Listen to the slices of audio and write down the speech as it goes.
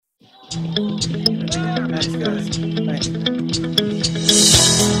Thanks, guys. Thanks.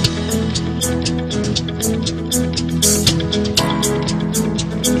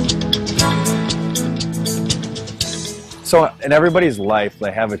 So in everybody's life,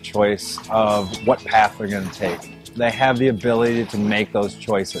 they have a choice of what path they're going to take. They have the ability to make those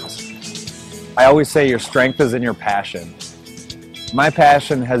choices. I always say your strength is in your passion. My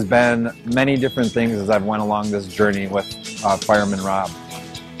passion has been many different things as I've went along this journey with Fireman Rob.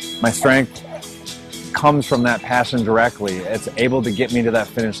 My strength comes from that passion directly. It's able to get me to that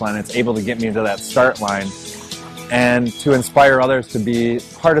finish line. It's able to get me to that start line and to inspire others to be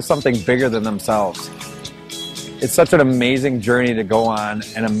part of something bigger than themselves. It's such an amazing journey to go on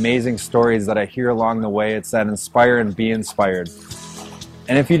and amazing stories that I hear along the way. It's that inspire and be inspired.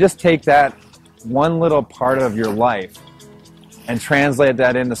 And if you just take that one little part of your life and translate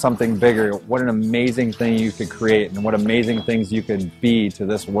that into something bigger, what an amazing thing you could create and what amazing things you could be to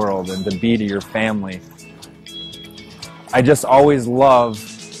this world and to be to your family. I just always love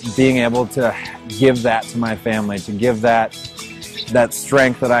being able to give that to my family, to give that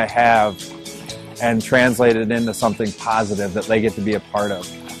strength that I have and translate it into something positive that they get to be a part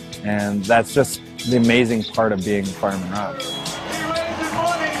of. And that's just the amazing part of being Fireman Rob. He raises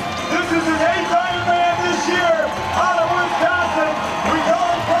money. This is his 8th Ironman this year out of Wisconsin. We call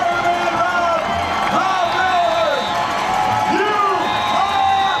him Fireman Rob. Rob Verhelst, you are an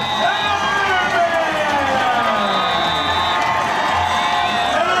Ironman!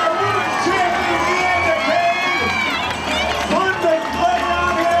 And our women's champion, Ian McCabe, put the play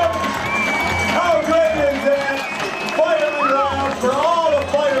on him. How good is that? Fireman Rob for all the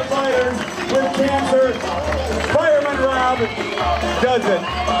firefighters with cancer. Fireman Rob does it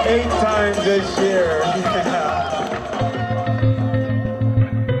 8 times this year.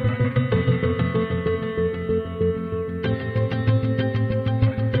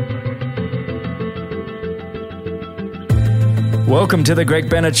 Welcome to the Greg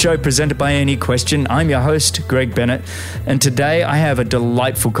Bennett Show, presented by Any Question. I'm your host, Greg Bennett, and today I have a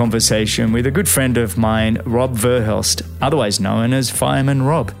delightful conversation with a good friend of mine, Rob Verhelst, otherwise known as Fireman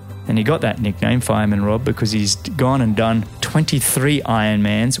Rob. And he got that nickname, Fireman Rob, because he's gone and done 23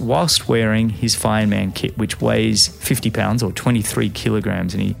 Ironmans whilst wearing his Fireman kit, which weighs 50 pounds or 23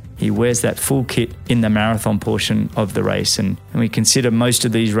 kilograms. And he wears that full kit in the marathon portion of the race. And we consider most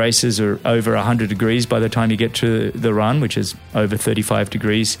of these races are over 100 degrees by the time you get to the run, which is over 35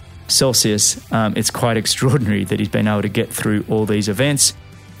 degrees Celsius. It's quite extraordinary that he's been able to get through all these events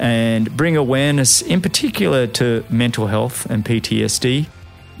and bring awareness in particular to mental health and PTSD.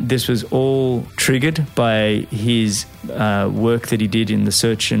 This was all triggered by his work that he did in the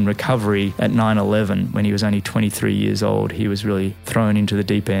search and recovery at 9/11 when he was only 23 years old. He was really thrown into the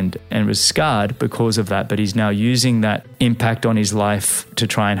deep end and was scarred because of that, but he's now using that impact on his life to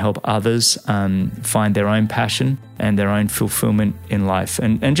try and help others find their own passion and their own fulfillment in life.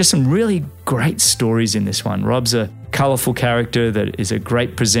 And just some really great stories in this one. Rob's a colourful character that is a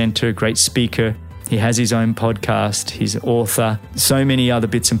great presenter, great speaker. He has his own podcast, he's an author, so many other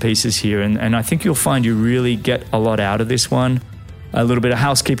bits and pieces here. And I think you'll find you really get a lot out of this one. A little bit of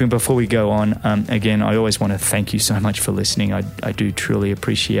housekeeping before we go on. Again, I always want to thank you so much for listening. I do truly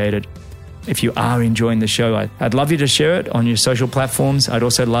appreciate it. If you are enjoying the show, I'd love you to share it on your social platforms. I'd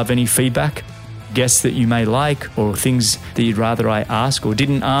also love any feedback, guests that you may like, or things that you'd rather I ask or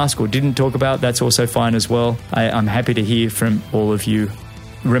didn't talk about. That's also fine as well. I'm happy to hear from all of you.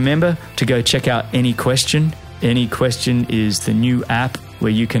 Remember to go check out Any Question. Any Question is the new app where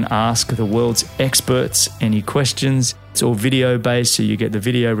you can ask the world's experts any questions. It's all video based, so you get the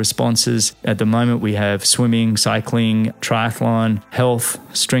video responses. At the moment, we have swimming, cycling, triathlon, health,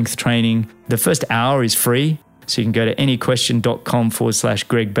 strength training. The first hour is free, so you can go to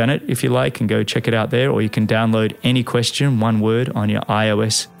anyquestion.com/Greg Bennett if you like and go check it out there, or you can download Any Question, one word, on your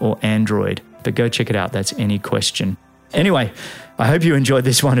iOS or Android. But go check it out. That's Any Question. Anyway, I hope you enjoyed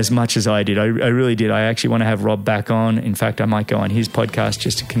this one as much as I did. I really did. I actually want to have Rob back on. In fact, I might go on his podcast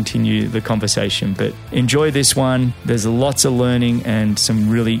just to continue the conversation. But enjoy this one. There's lots of learning and some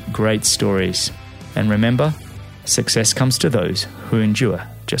really great stories. And remember, success comes to those who endure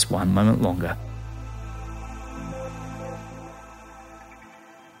just one moment longer.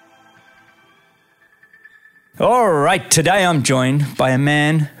 All right, today I'm joined by a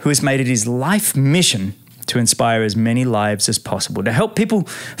man who has made it his life mission to inspire as many lives as possible, to help people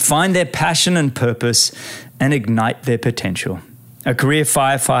find their passion and purpose and ignite their potential. A career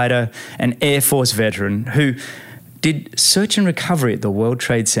firefighter, an Air Force veteran who did search and recovery at the World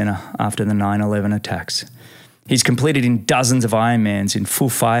Trade Center after the 9/11 attacks. He's completed in dozens of Ironmans in full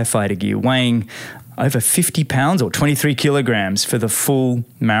firefighter gear, weighing over 50 pounds or 23 kilograms for the full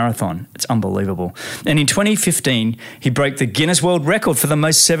marathon. It's unbelievable. And in 2015, he broke the Guinness World Record for the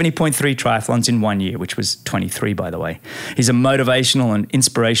most 70.3 triathlons in 1 year, which was 23, by the way. He's a motivational and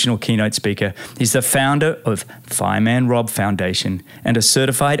inspirational keynote speaker. He's the founder of Fireman Rob Foundation and a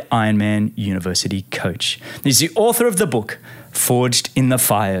certified Ironman University coach. He's the author of the book, Forged in the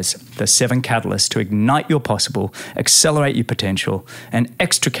Fires, the 7 catalysts to ignite your possible, accelerate your potential, and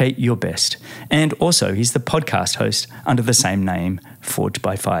extricate your best. And also, he's the podcast host under the same name, Forged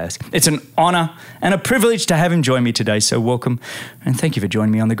by Fires. It's an honor and a privilege to have him join me today, so welcome. And thank you for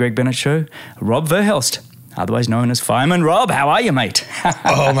joining me on The Greg Bennett Show, Rob Verhelst, otherwise known as Fireman. Rob, how are you, mate?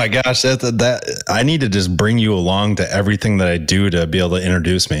 Oh my gosh, that I need to just bring you along to everything that I do to be able to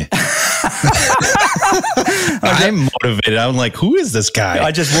introduce me. I'm motivated. I'm like, who is this guy?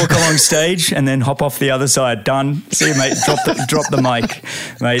 I just walk along stage and then hop off the other side. Done. See you, mate. Drop the mic,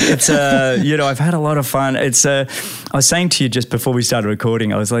 mate. It's I've had a lot of fun. It's I was saying to you just before we started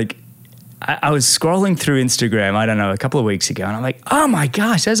recording, I was like, I was scrolling through Instagram, I don't know, a couple of weeks ago, and I'm like, oh my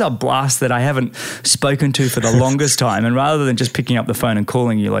gosh, there's a blast that I haven't spoken to for the longest time. And rather than just picking up the phone and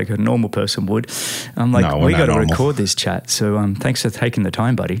calling you like a normal person would, I'm like, we got to record this chat. So thanks for taking the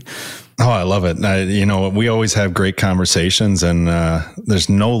time, buddy. Oh, I love it. We always have great conversations, and there's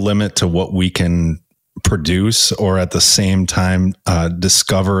no limit to what we can produce or at the same time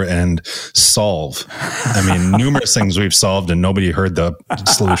discover and solve. I mean, numerous things we've solved and nobody heard the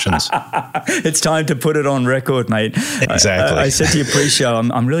solutions. It's time to put it on record, mate. Exactly. I said to you pre-show,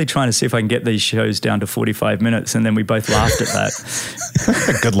 I'm really trying to see if I can get these shows down to 45 minutes, and then we both laughed at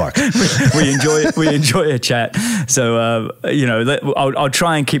that. Good luck. we enjoy a chat. So I'll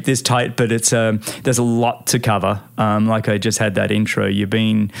try and keep this tight, but it's there's a lot to cover. Like I just had that intro. You've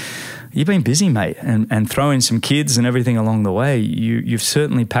been busy, mate, and throwing some kids and everything along the way. You've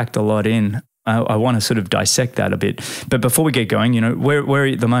certainly packed a lot in. I want to sort of dissect that a bit. But before we get going, where are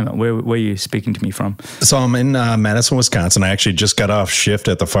you at the moment? Where are you speaking to me from? So I'm in Madison, Wisconsin. I actually just got off shift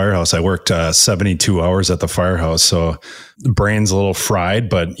at the firehouse. I worked 72 hours at the firehouse. So the brain's a little fried,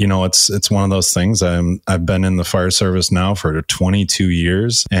 but it's one of those things. I've been in the fire service now for 22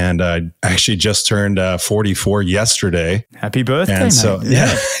 years, and I actually just turned 44 yesterday. Happy birthday, and so,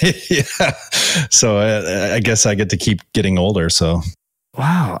 mate. Yeah. So I guess I get to keep getting older. So.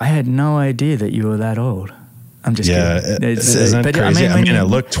 Wow, I had no idea that you were that old. I'm just kidding. Isn't that crazy? I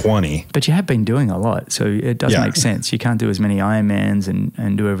look 20. But you have been doing a lot, so it does make sense. You can't do as many Ironmans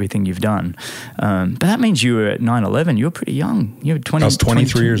and do everything you've done. But that means you were at 9/11. You were pretty young. You were 20. I was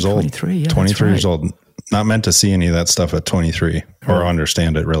 23 years old. 23, yeah, 23 years old. Not meant to see any of that stuff at 23 or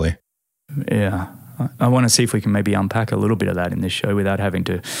understand it, really. Yeah. I want to see if we can maybe unpack a little bit of that in this show without having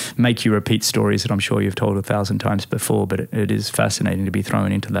to make you repeat stories that I'm sure you've told 1,000 times before, but it is fascinating to be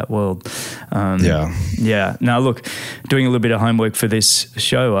thrown into that world. Yeah. Now, look, doing a little bit of homework for this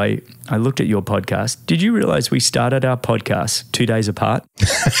show, I looked at your podcast. Did you realize we started our podcast 2 days apart?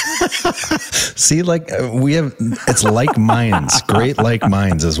 See, it's like minds. Great like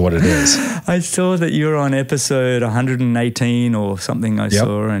minds is what it is. I saw that you were on episode 118 or something I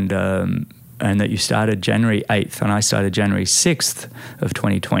saw, and that you started January 8th and I started January 6th of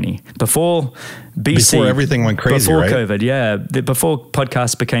 2020. Before BC. Before everything went crazy, before right? COVID, yeah. Before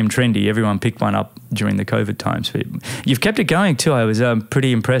podcasts became trendy, everyone picked one up during the COVID times. But you've kept it going too. I was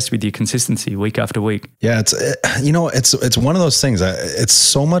pretty impressed with your consistency week after week. Yeah, it's one of those things. It's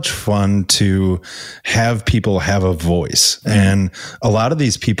so much fun to have people have a voice. And a lot of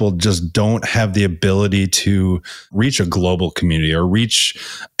these people just don't have the ability to reach a global community or reach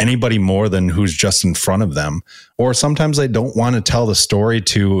anybody more than who's just in front of them. Or sometimes they don't want to tell the story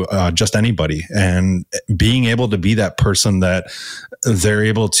to just anybody. And being able to be that person that they're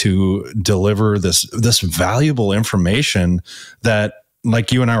able to deliver this valuable information that,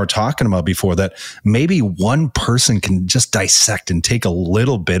 like you and I were talking about before, that maybe one person can just dissect and take a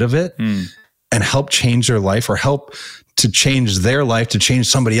little bit of it and help change their life or help to change their life, to change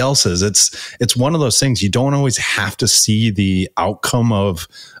somebody else's. It's one of those things. You don't always have to see the outcome of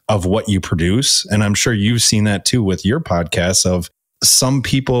what you produce. And I'm sure you've seen that too with your podcast of some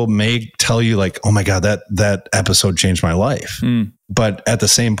people may tell you like, oh my God, that episode changed my life. But at the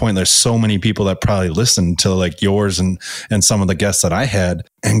same point, there's so many people that probably listen to like yours and some of the guests that I had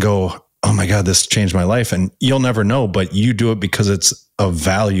and go, oh my God, this changed my life. And you'll never know, but you do it because it's of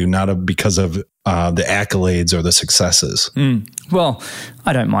value, not because of the accolades or the successes. Well,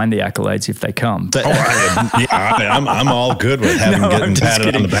 I don't mind the accolades if they come. But I'm all good with having getting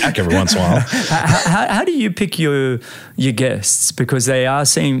patted on the back every once in a while. How do you pick your guests? Because they are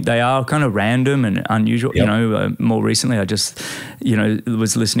kind of random and unusual. Yep. You know, more recently I just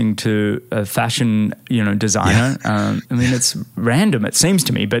was listening to a fashion designer. I mean, it's random, it seems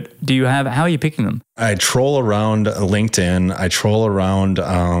to me. But how are you picking them? I troll around LinkedIn. I troll around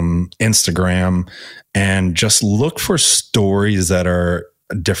Instagram, and just look for stories that are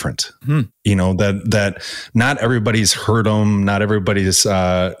different. That not everybody's heard them. Not everybody's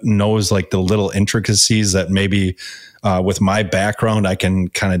knows like the little intricacies that maybe with my background, I can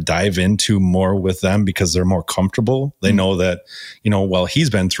kind of dive into more with them because they're more comfortable. They know that, well, he's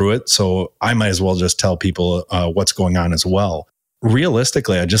been through it. So I might as well just tell people what's going on as well.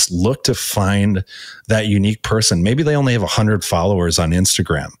 Realistically, I just look to find that unique person. Maybe they only have 100 followers on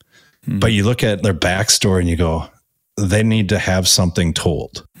Instagram, but you look at their backstory and you go, they need to have something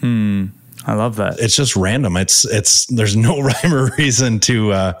told. I love that. It's just random. There's no rhyme or reason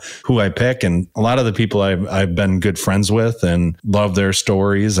to who I pick. And a lot of the people I've been good friends with and love their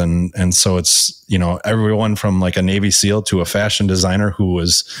stories. And so it's, everyone from like a Navy SEAL to a fashion designer who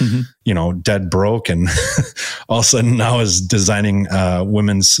was, dead broke and all of a sudden now is designing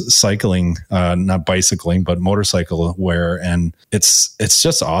women's cycling, not bicycling, but motorcycle wear. And it's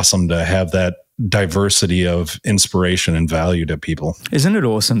just awesome to have that diversity of inspiration and value to people. Isn't it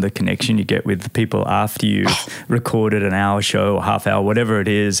awesome the connection you get with people after you've recorded an hour show or half hour, whatever it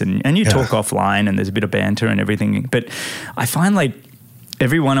is, and you talk offline and there's a bit of banter and everything. But I find like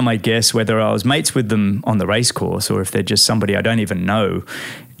every one of my guests, whether I was mates with them on the race course or if they're just somebody I don't even know,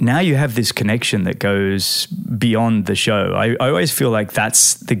 now you have this connection that goes beyond the show. I always feel like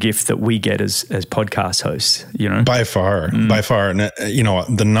that's the gift that we get as podcast hosts, By far. And,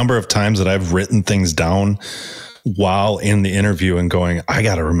 the number of times that I've written things down while in the interview and going, I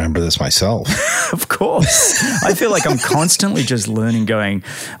got to remember this myself. Of course. I feel like I'm constantly just learning, going,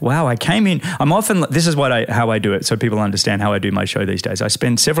 wow, I came in. This is how I do it. So people understand how I do my show these days. I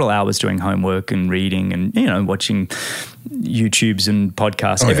spend several hours doing homework and reading and, watching YouTubes and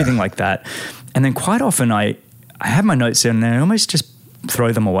podcasts, everything like that. And then quite often I have my notes in there and I almost just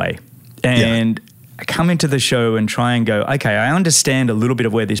throw them away. And I come into the show and try and go, okay, I understand a little bit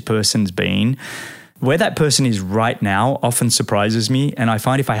of where this person's been. Where that person is right now often surprises me. And I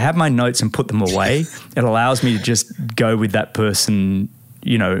find if I have my notes and put them away, it allows me to just go with that person,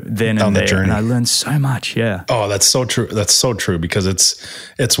 then and there. Journey. And I learn so much. Yeah. Oh, that's so true. That's so true because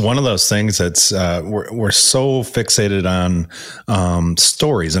it's one of those things that's we're so fixated on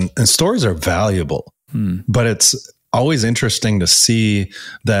stories and stories are valuable, but it's always interesting to see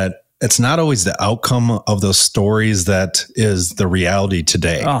that it's not always the outcome of those stories that is the reality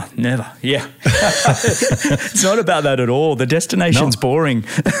today. Oh, never. Yeah. It's not about that at all. The destination's boring.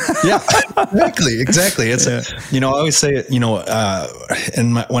 Yeah, exactly. It's, I always say,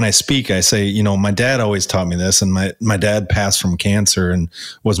 when I speak, I say, my dad always taught me this, and my dad passed from cancer and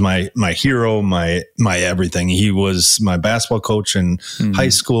was my hero, my everything. He was my basketball coach in high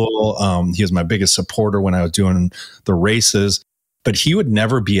school. He was my biggest supporter when I was doing the races. But he would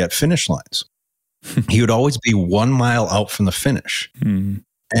never be at finish lines. He would always be 1 mile out from the finish.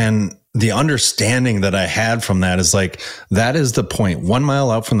 And the understanding that I had from that is like, that is the point. 1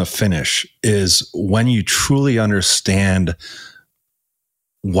 mile out from the finish is when you truly understand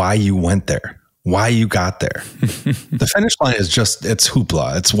why you went there, why you got there. The finish line is it's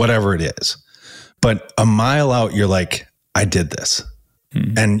hoopla. It's whatever it is. But a mile out, you're like, I did this.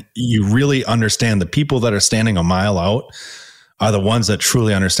 And you really understand the people that are standing a mile out are the ones that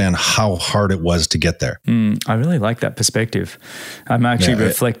truly understand how hard it was to get there. I really like that perspective. I'm actually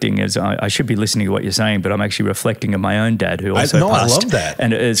reflecting as I should be listening to what you're saying, but I'm actually reflecting on my own dad who also passed. I love that.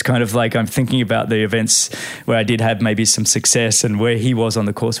 And it's kind of like I'm thinking about the events where I did have maybe some success and where he was on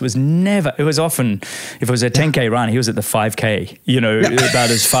the course. It was often, if it was a 10K run, he was at the 5K, about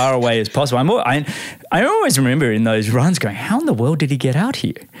as far away as possible. I always remember in those runs going, how in the world did he get out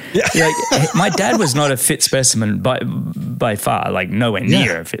here? Yeah. My dad was not a fit specimen by far. Like nowhere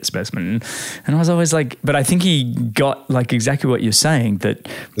near a fit specimen. And I was always like, but I think he got like exactly what you're saying, that's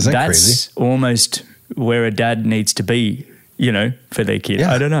crazy? Almost where a dad needs to be, for their kid.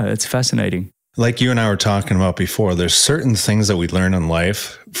 I don't know. It's fascinating. Like you and I were talking about before, there's certain things that we learn in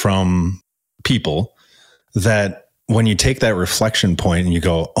life from people that when you take that reflection point and you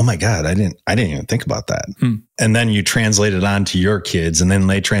go, oh my God, I didn't even think about that. And then you translate it on to your kids and then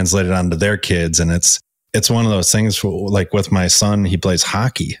they translate it on to their kids. And it's one of those things like with my son, he plays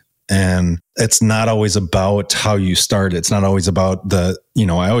hockey And it's not always about how you start. It's not always about I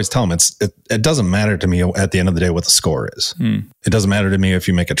always tell them it doesn't matter to me at the end of the day what the score is. It doesn't matter to me if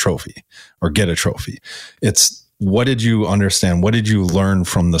you make a trophy or get a trophy. It's what did you understand? What did you learn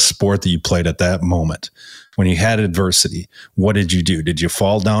from the sport that you played at that moment? When you had adversity, what did you do? Did you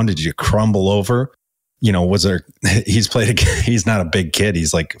fall down? Did you crumble over? Was there, he's not a big kid.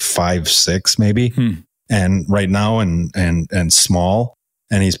 He's like 5'6" maybe. And right now and small.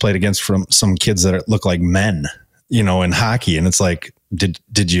 And he's played against some kids that look like men, in hockey. And it's like,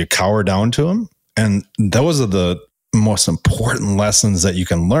 did you cower down to him? And those are the most important lessons that you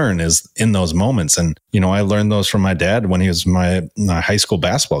can learn is in those moments. And, I learned those from my dad when he was my high school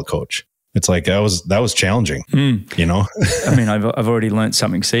basketball coach. It's like, that was challenging, I mean, I've already learned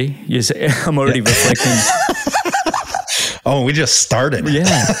something. See, yes, I'm already reflecting. Oh, we just started.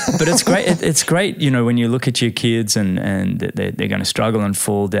 Yeah, but it's great. It's great, when you look at your kids and they're going to struggle and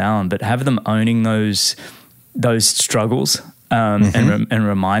fall down, but have them owning those struggles and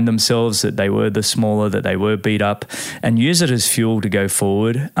remind themselves that they were the smaller, that they were beat up, and use it as fuel to go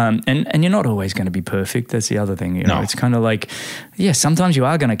forward. And you're not always going to be perfect. That's the other thing. No. It's kind of like, sometimes you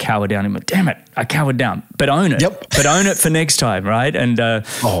are going to cower down and damn it, I cowered down, but own it. Yep. But own it for next time, right? And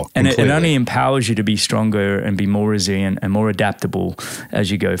it only empowers you to be stronger and be more resilient and more adaptable as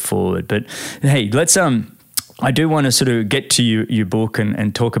you go forward. But hey, let's I do want to sort of get to your book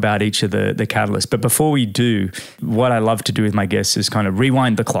and talk about each of the catalysts. But before we do, what I love to do with my guests is kind of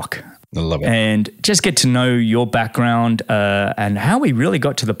rewind the clock. I love it. And just get to know your background and how we really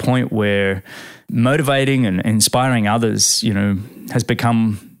got to the point where motivating and inspiring others, has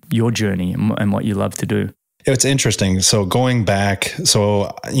become your journey and what you love to do. It's interesting. So going back,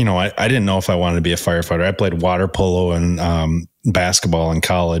 I didn't know if I wanted to be a firefighter. I played water polo and basketball in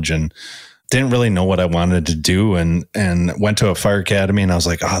college and didn't really know what I wanted to do and went to a fire academy and I was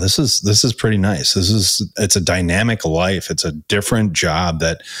like, oh, this is pretty nice. It's a dynamic life. It's a different job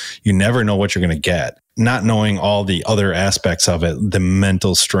that you never know what you're going to get. Not knowing all the other aspects of it, the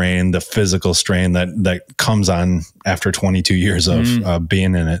mental strain, the physical strain that comes on after 22 years of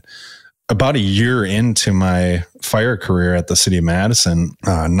being in it. About a year into my fire career at the city of Madison,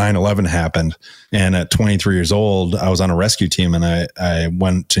 9/11 happened. And at 23 years old, I was on a rescue team and I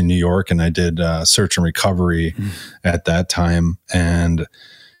went to New York and I did search and recovery at that time. And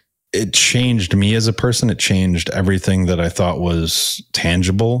it changed me as a person. It changed everything that I thought was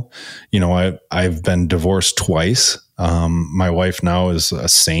tangible. I've been divorced twice. My wife now is a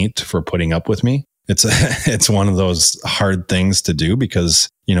saint for putting up with me. It's one of those hard things to do because,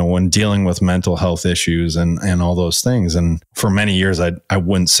 when dealing with mental health issues and all those things. And for many years, I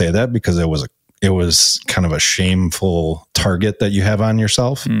wouldn't say that because it was kind of a shameful target that you have on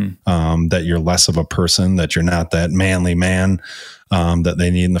yourself, that you're less of a person, that you're not that manly man that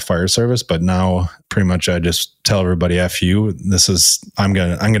they need in the fire service. But now pretty much I just tell everybody, F you, I'm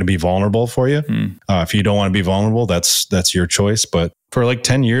going to be vulnerable for you. If you don't want to be vulnerable, that's your choice. But for like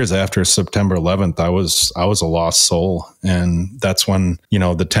 10 years after September 11th, I was a lost soul. And that's when,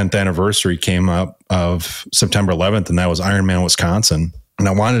 the 10th anniversary came up of September 11th. And that was Ironman, Wisconsin. And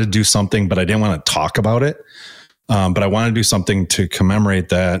I wanted to do something, but I didn't want to talk about it. But I wanted to do something to commemorate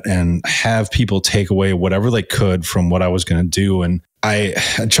that and have people take away whatever they could from what I was going to do. And I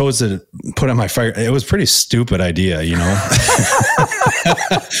chose to put on my fire. It was a pretty stupid idea, I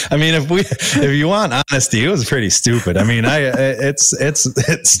mean, if you want honesty, it was pretty stupid. I mean,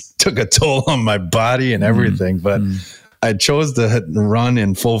 it's took a toll on my body and everything, but I chose to run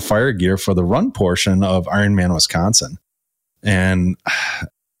in full fire gear for the run portion of Ironman, Wisconsin. And,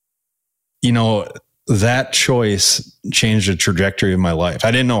 that choice changed the trajectory of my life.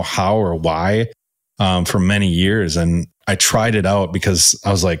 I didn't know how or why for many years. And I tried it out because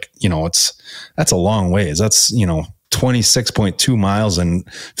I was like, that's a long ways. That's, 26.2 miles and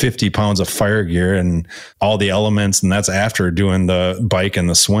 50 pounds of fire gear and all the elements. And that's after doing the bike and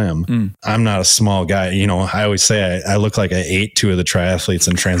the swim. I'm not a small guy. I always say I look like I ate two of the triathletes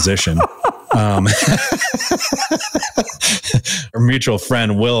in transition. Our mutual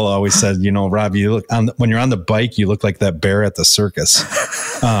friend Will always said, Rob, you look when you're on the bike, you look like that bear at the circus.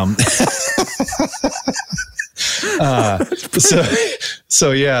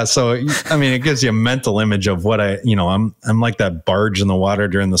 So I mean, it gives you a mental image of what I'm like that barge in the water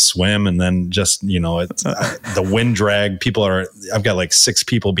during the swim, and then just it's the wind drag. I've got like 6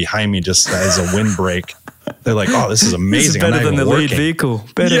 people behind me just as a windbreak. They're like, oh, this is amazing. This is better than the lead vehicle.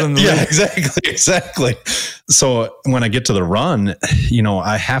 Exactly. So when I get to the run,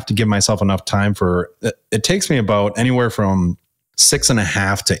 I have to give myself enough time it takes me about anywhere from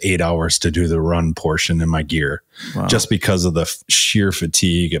 6.5 to 8 hours to do the run portion in my gear, just because of the sheer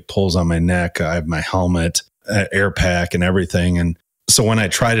fatigue. It pulls on my neck. I have my helmet, air pack, and everything. And so when I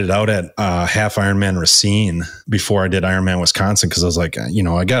tried it out at half Ironman Racine before I did Ironman Wisconsin, because I was like, I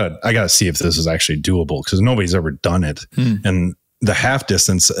gotta see if this is actually doable, because nobody's ever done it. And the half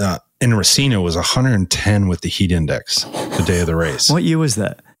distance in Racine, it was 110 with the heat index the day of the race. What year was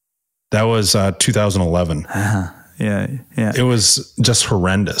that? That was 2011. Yeah. It was just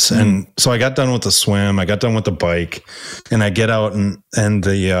horrendous. And so I got done with the swim, I got done with the bike, and I get out and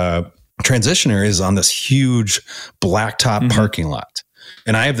the transition area is on this huge blacktop parking lot.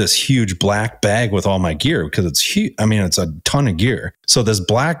 And I have this huge black bag with all my gear, because it's huge. I mean, it's a ton of gear. So this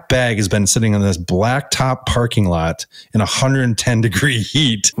black bag has been sitting in this blacktop parking lot in 110 degree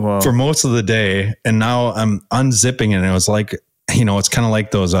heat for most of the day. And now I'm unzipping it, and it was like, it's kind of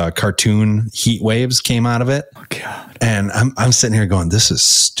like those cartoon heat waves came out of it. Oh, God. And I'm sitting here going, this is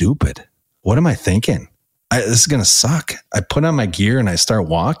stupid. What am I thinking? This is going to suck. I put on my gear and I start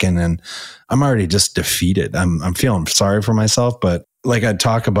walking, and I'm already just defeated. I'm feeling sorry for myself, but like I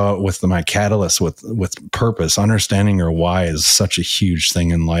talk about with my catalyst with purpose, understanding your why is such a huge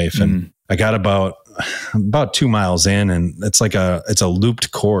thing in life. And I got about 2 miles in, and it's a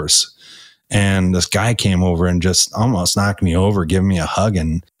looped course. And this guy came over and just almost knocked me over, giving me a hug.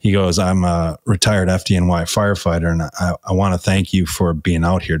 And he goes, I'm a retired FDNY firefighter, and I want to thank you for being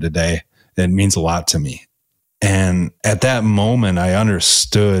out here today. It means a lot to me. And at that moment, I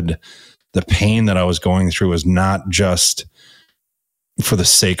understood the pain that I was going through was not just for the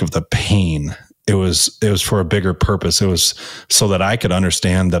sake of the pain. It was for a bigger purpose. It was so that I could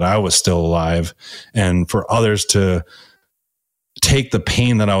understand that I was still alive, and for others to take the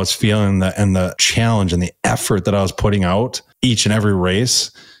pain that I was feeling and the challenge and the effort that I was putting out each and every race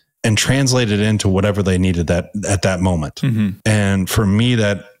and translate it into whatever they needed at that moment. And for me,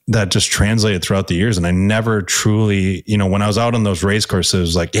 that just translated throughout the years. And I never truly, when I was out on those race courses, it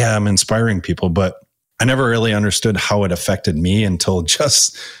was like, yeah, I'm inspiring people, but I never really understood how it affected me until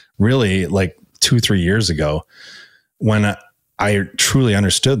just really like 2-3 years ago, when I truly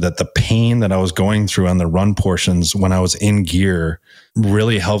understood that the pain that I was going through on the run portions when I was in gear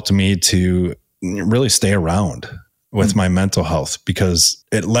really helped me to really stay around with my mental health, because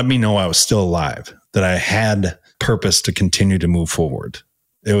it let me know I was still alive, that I had purpose to continue to move forward.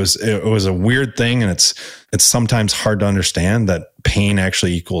 It was a weird thing. And it's sometimes hard to understand that pain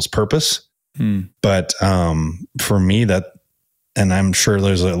actually equals purpose. But for me, and I'm sure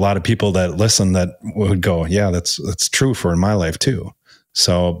there's a lot of people that listen that would go, yeah, that's true for my life too.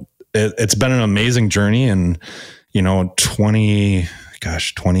 So it's been an amazing journey, and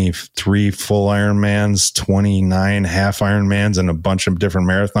 23 full Ironmans, 29 half Ironmans, and a bunch of different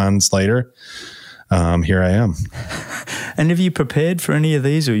marathons later. Here I am. And have you prepared for any of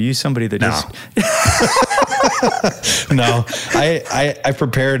these, or are you somebody that just... No, I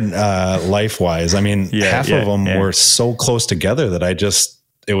prepared life-wise. I mean, half of them were so close together that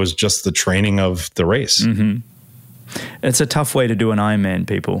it was just the training of the race. It's a tough way to do an Ironman,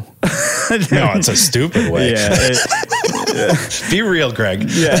 people. No, it's a stupid way. Be real, Greg.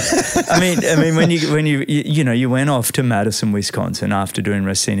 I mean, when you went off to Madison, Wisconsin after doing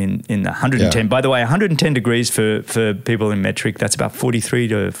Racine in 110. By the way, 110 degrees for people in metric, that's about 43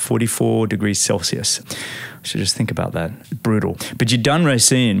 to 44 degrees Celsius. So just think about that. Brutal. But you'd done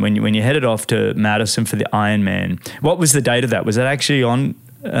Racine when you headed off to Madison for the Ironman. What was the date of that? Was that actually on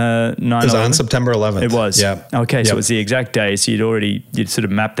 9/11? It was on September 11th. It was. Yeah. Okay, so it was the exact day. So you'd sort of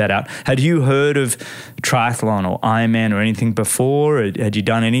mapped that out. Had you heard of triathlon or Ironman or anything before? Or had you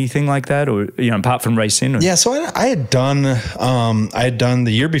done anything like that, or apart from racing? Yeah, so I had done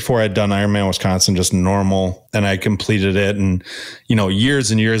the year before I had done Ironman Wisconsin, just normal, and I completed it. And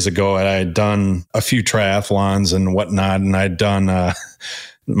years and years ago, I had done a few triathlons and whatnot, and I'd done.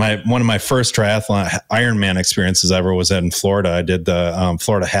 One of my first triathlon Ironman experiences ever was in Florida. I did the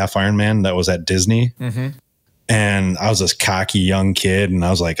Florida half Ironman that was at Disney, and I was this cocky young kid, and I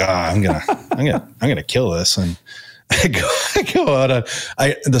was like, I'm gonna kill this. And I go out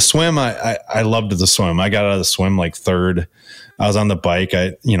the swim. I loved the swim. I got out of the swim like third. I was on the bike.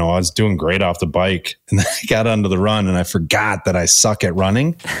 I was doing great off the bike, and then I got onto the run, and I forgot that I suck at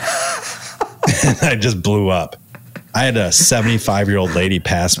running, and I just blew up. I had a 75-year-old lady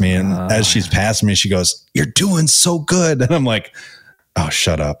pass me, and as she's passing me, she goes, "You're doing so good." And I'm like, "Oh,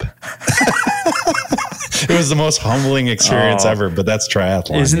 shut up." It was the most humbling experience ever, but that's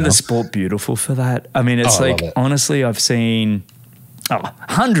triathlon. Isn't the sport beautiful for that? I mean, it's honestly, I've seen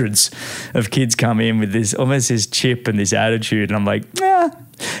hundreds of kids come in with this almost this chip and this attitude, and I'm like,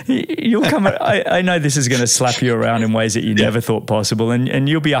 You'll come. I know this is going to slap you around in ways that you never thought possible, and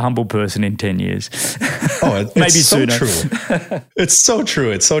you'll be a humble person in 10 years. Oh, maybe it's so sooner. True. It's so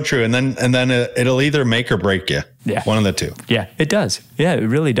true. It's so true. And then it'll either make or break you. Yeah. One of the two. Yeah, it does. Yeah, it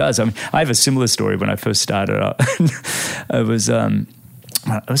really does. I mean, I have a similar story when I first started up. It was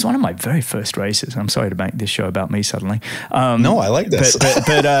one of my very first races. I'm sorry to make this show about me suddenly. No, I like this.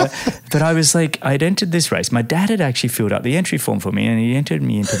 But I was like, I'd entered this race. My dad had actually filled out the entry form for me, and he entered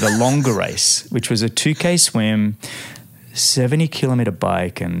me into the longer race, which was a 2K swim, 70-kilometer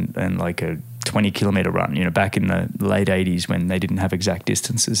bike, and like a 20-kilometer run, back in the late 80s when they didn't have exact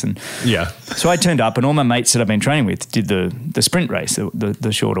distances. And yeah. So I turned up, and all my mates that I've been training with did the sprint race,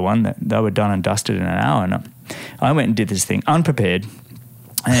 the shorter one. That they were done and dusted in an hour. And I went and did this thing unprepared,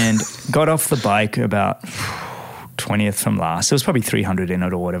 and got off the bike about 20th from last. There was probably 300 in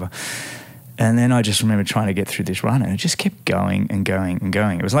it or whatever. And then I just remember trying to get through this run, and it just kept going and going and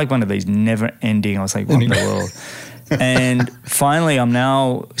going. It was like one of these never-ending, I was like, what in the world? And finally, I'm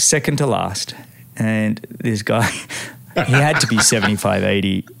now second to last. And this guy, he had to be 75,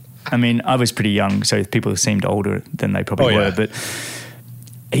 80. I mean, I was pretty young, so people seemed older than they probably were. But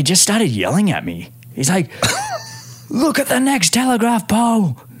he just started yelling at me. He's like, look at the next telegraph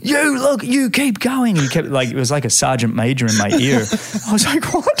pole. You keep going. He kept it was like a sergeant major in my ear. I was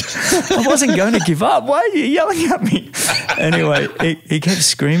like, what? I wasn't going to give up. Why are you yelling at me? Anyway, he kept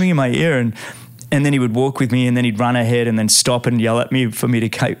screaming in my ear, and then he would walk with me, and then he'd run ahead and then stop and yell at me for me to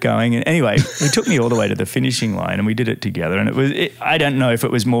keep going. And anyway, he took me all the way to the finishing line, and we did it together. And I don't know if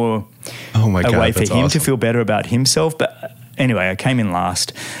it was more a way for him to feel better about himself. But anyway, I came in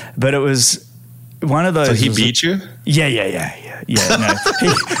last. But it was one of those. So he beat you? Yeah. No,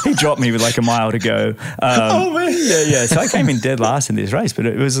 he dropped me with like a mile to go. Oh man. Yeah. So I came in dead last in this race, but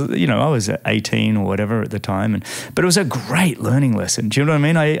it was, I was 18 or whatever at the time, but it was a great learning lesson. Do you know what I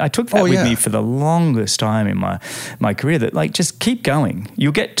mean? I took that with me for the longest time in my career. That like, just keep going.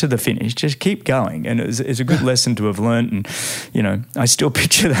 You'll get to the finish. Just keep going, and it's a good lesson to have learned. And I still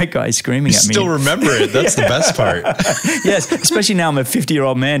picture that guy screaming at me. Still remember it. That's the best part. Yes, especially now I'm a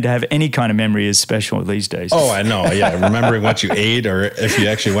 50-year-old man. To have any kind of memory is special these days. Oh, I know. Yeah, remembering what you ate, or if you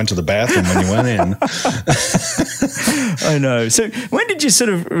actually went to the bathroom when you went in. I know. So when did you sort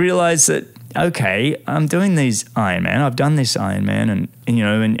of realize that, okay, I'm doing these Ironman, I've done this Ironman,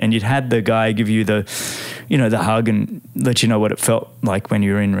 and you'd had the guy give you the hug and let you know what it felt like when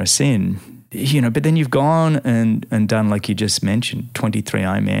you were in Racine, but then you've gone and done, like you just mentioned, 23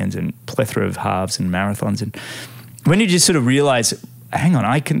 Ironmans and plethora of halves and marathons. And when did you sort of realize, hang on,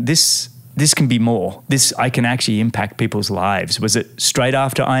 this can be more. I can actually impact people's lives. Was it straight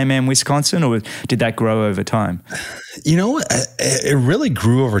after Ironman Wisconsin, or did that grow over time? It really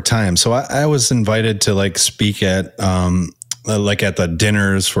grew over time. So I was invited to like speak at at the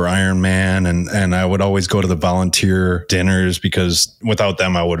dinners for Ironman, and I would always go to the volunteer dinners, because without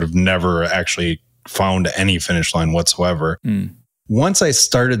them I would have never actually found any finish line whatsoever. Once I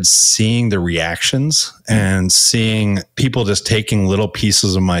started seeing the reactions and seeing people just taking little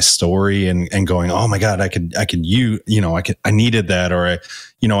pieces of my story and going, oh my God, I needed that. Or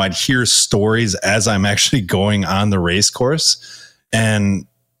I'd hear stories as I'm actually going on the race course. And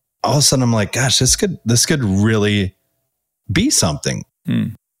all of a sudden I'm like, gosh, this could really be something,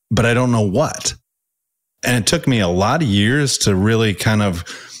 but I don't know what. And it took me a lot of years to really kind of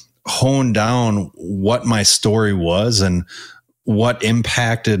hone down what my story was and what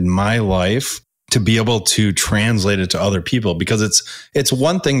impacted my life, to be able to translate it to other people. Because it's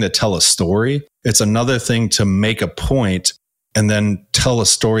one thing to tell a story. It's another thing to make a point and then tell a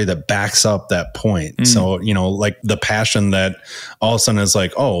story that backs up that point. So, like the passion that all of a sudden is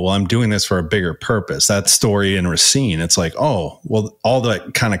like, oh, well, I'm doing this for a bigger purpose. That story in Racine, it's like, oh, well, all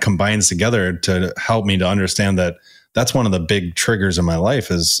that kind of combines together to help me to understand that that's one of the big triggers in my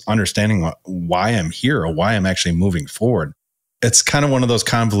life, is understanding why I'm here or why I'm actually moving forward. It's kind of one of those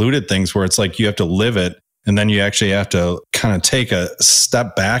convoluted things where it's like you have to live it, and then you actually have to kind of take a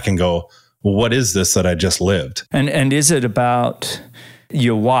step back and go, well, what is this that I just lived? And is it about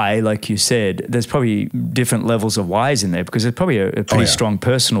your why? Like you said, there's probably different levels of whys in there, because there's probably a pretty strong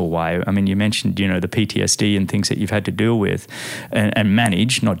personal why. I mean, you mentioned, the PTSD and things that you've had to deal with and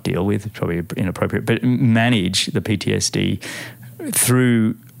manage, not deal with, probably inappropriate, but manage the PTSD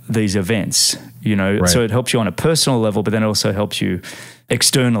through these events, right. So it helps you on a personal level, but then it also helps you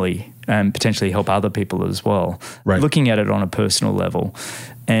externally and potentially help other people as well. Right. Looking at it on a personal level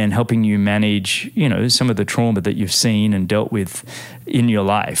and helping you manage, some of the trauma that you've seen and dealt with in your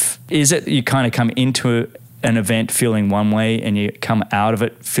life. Is it you kind of come into an event feeling one way and you come out of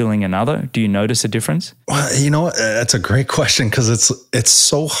it feeling another? Do you notice a difference? Well, you know, that's a great question, because it's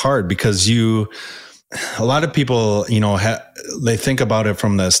so hard, because a lot of people, you know, they think about it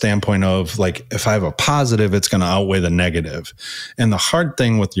from the standpoint of like, if I have a positive, it's going to outweigh the negative. And the hard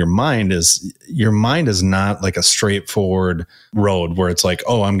thing with your mind is not like a straightforward road where it's like,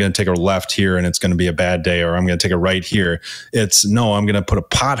 oh, I'm going to take a left here and it's going to be a bad day, or I'm going to take a right here. It's no, I'm going to put a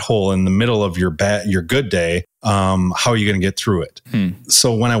pothole in the middle of your good day. How are you going to get through it?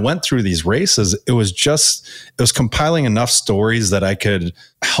 So when I went through these races, it was compiling enough stories that I could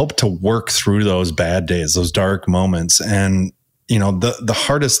help to work through those bad days, those dark moments. And, you know, the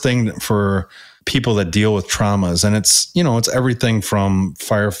hardest thing for people that deal with traumas, and it's everything from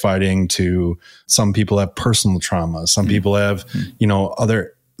firefighting to some people have personal trauma. Some people have,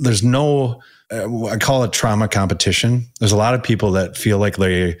 there's no, I call it trauma competition. There's a lot of people that feel like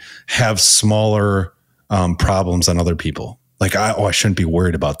they have smaller problems than other people. Like, I shouldn't be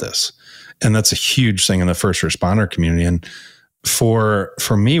worried about this. And that's a huge thing in the first responder community. And for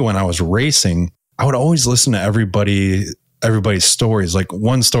me, when I was racing, I would always listen to everybody's stories. Like,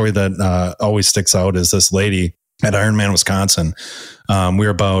 one story that always sticks out is this lady at Ironman, Wisconsin. We were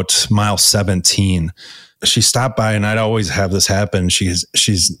about mile 17. She stopped by, and I'd always have this happen.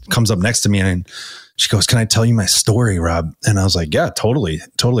 She's comes up next to me and she goes, "Can I tell you my story, Rob?" And I was like, "Yeah, totally.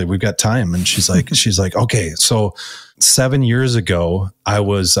 We've got time." And she's like, "Okay, so 7 years ago, I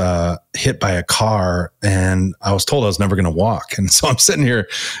was hit by a car, and I was told I was never going to walk. And so I'm sitting here,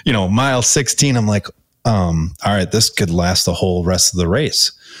 mile 16. I'm like, all right, this could last the whole rest of the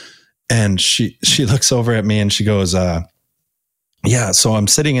race." And she looks over at me and she goes, "Yeah, so I'm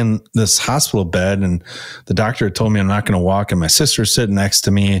sitting in this hospital bed, and the doctor told me I'm not going to walk, and my sister's sitting next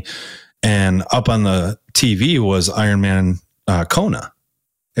to me, and up on the TV was Ironman Kona.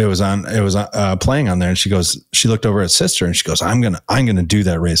 It was playing on there." And she looked over at sister and she goes, I'm gonna do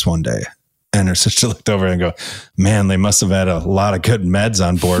that race one day." And her sister looked over and go, "Man, they must have had a lot of good meds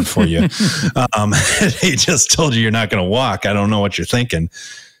on board for you. He just told you you're not going to walk. I don't know what you're thinking."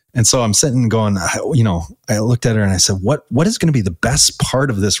 And so I'm sitting going, I looked at her and I said, what is going to be the best part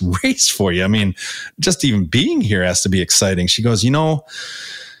of this race for you? I mean, just even being here has to be exciting. She goes,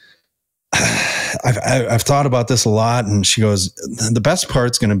 I've thought about this a lot. And she goes, "The best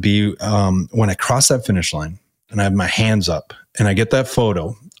part's going to be when I cross that finish line and I have my hands up and I get that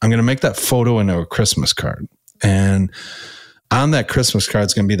photo. I'm going to make that photo into a Christmas card. And on that Christmas card,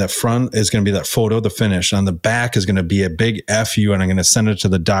 it's going to be that front is going to be that photo, the finish. On the back is going to be a big F you, and I'm going to send it to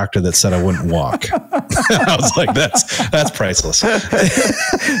the doctor that said I wouldn't walk." I was like, that's priceless.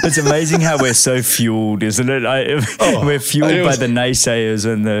 It's amazing how we're so fueled, isn't it? We're fueled by the naysayers,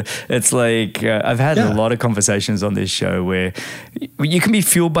 and it's like I've had a lot of conversations on this show where you can be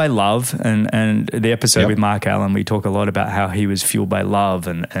fueled by love, and the episode with Mark Allen, we talk a lot about how he was fueled by love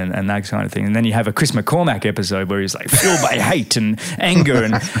and that kind of thing. And then you have a Chris McCormack episode where he's like fueled by hate and anger,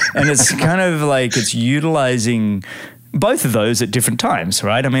 and it's kind of like it's utilizing both of those at different times,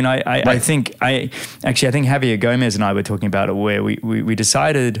 right? I mean, I think Javier Gomez and I were talking about it where we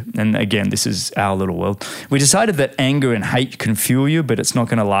decided, and again, this is our little world, we decided that anger and hate can fuel you, but it's not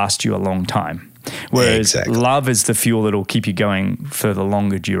going to last you a long time. Whereas love is the fuel that'll keep you going for the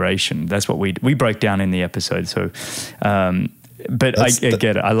longer duration. That's what we broke down in the episode. So, but I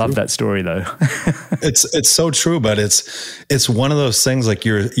get it. I love that story though. It's so true, but it's one of those things like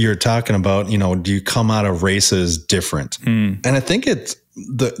you're talking about, do you come out of races different? And I think it's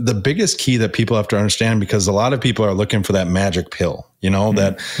the biggest key that people have to understand, because a lot of people are looking for that magic pill,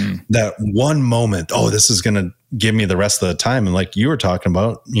 that one moment, this is going to give me the rest of the time. And like you were talking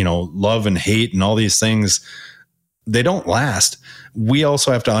about, love and hate and all these things, they don't last. We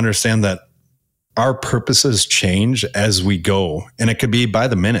also have to understand that our purposes change as we go, and it could be by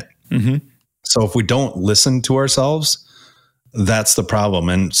the minute. Mm-hmm. So if we don't listen to ourselves, that's the problem.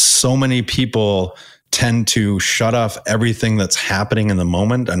 And so many people tend to shut off everything that's happening in the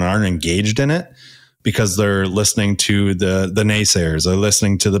moment and aren't engaged in it because they're listening to the naysayers. They're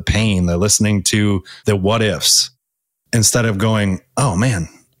listening to the pain. They're listening to the what ifs instead of going, "Oh man,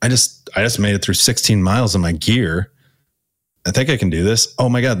 I just made it through 16 miles in my gear. I think I can do this. Oh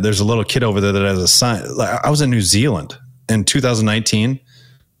my God, there's a little kid over there that has a sign." I was in New Zealand in 2019.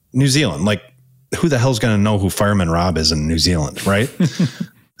 New Zealand, like who the hell's going to know who Fireman Rob is in New Zealand, right?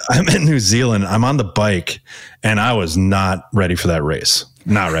 I'm in New Zealand. I'm on the bike, and I was not ready for that race.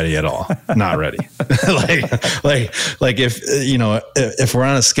 Not ready at all. Not ready. like if we're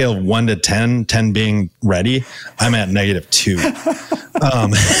on a scale of 1 to 10, 10 being ready, I'm at -2.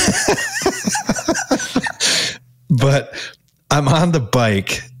 But I'm on the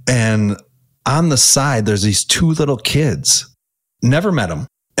bike and on the side, there's these two little kids. Never met them.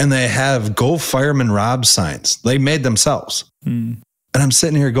 And they have Go Fireman Rob signs. They made themselves. And I'm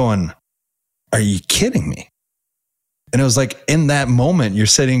sitting here going, are you kidding me? And it was like in that moment, you're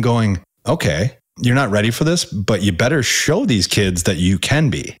sitting going, okay, you're not ready for this, but you better show these kids that you can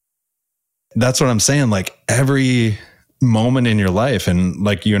be. That's what I'm saying. Like every moment in your life, and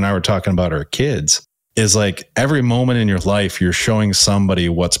like you and I were talking about our kids, is like every moment in your life, you're showing somebody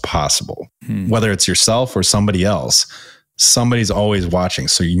what's possible, whether it's yourself or somebody else. Somebody's always watching.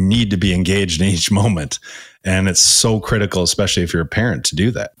 So you need to be engaged in each moment. And it's so critical, especially if you're a parent, to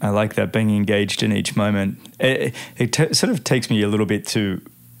do that. I like that, being engaged in each moment. It sort of takes me a little bit to,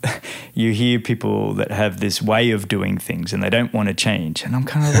 you hear people that have this way of doing things and they don't want to change. And I'm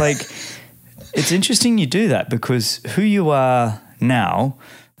kind of like, it's interesting you do that, because who you are now,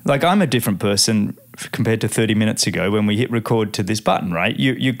 like I'm a different person compared to 30 minutes ago when we hit record to this button, right?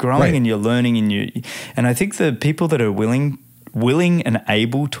 You're growing and you're learning, and I think the people that are willing and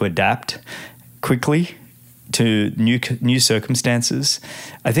able to adapt quickly to new circumstances,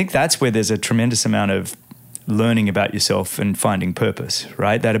 I think that's where there's a tremendous amount of learning about yourself and finding purpose,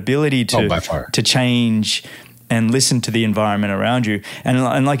 right? That ability to change and listen to the environment around you.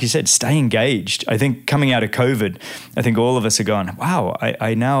 And like you said, stay engaged. I think coming out of COVID, I think all of us are going, wow,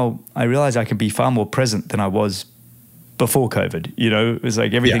 I realize I can be far more present than I was before COVID. You know, it was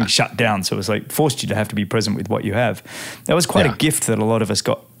like everything shut down. So it was like forced you to have to be present with what you have. That was quite a gift that a lot of us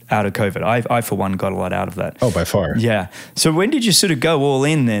got out of COVID. I, for one, got a lot out of that. Oh, by far. Yeah. So when did you sort of go all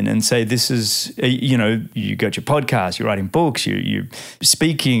in then and say, this is, you know, you got your podcast, you're writing books, you're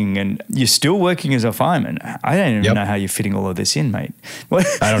speaking, and you're still working as a fireman. I don't even know how you're fitting all of this in, mate. What?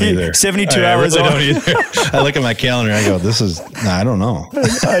 I don't either. 72 hours on. I really don't either. I look at my calendar and I go, I don't know.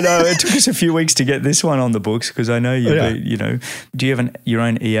 I know. It took us a few weeks to get this one on the books, because I know you know, do you have your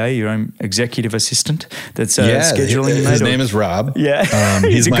own EA, your own executive assistant that's scheduling? His name is Rob. Yeah.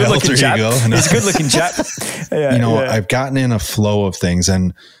 He's my good-looking chap. He's a good-looking chap. I've gotten in a flow of things,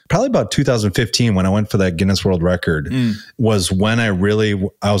 and probably about 2015 when I went for that Guinness World Record was when I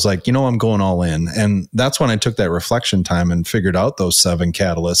was like, I'm going all in. And that's when I took that reflection time and figured out those 7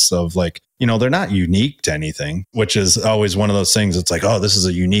 catalysts of like, they're not unique to anything, which is always one of those things. It's like, oh, this is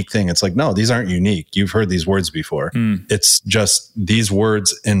a unique thing. It's like, no, these aren't unique. You've heard these words before. It's just these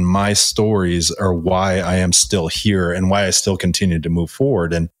words in my stories are why I am still here and why I still continue to move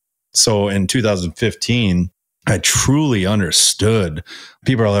forward. And so in 2015, I truly understood.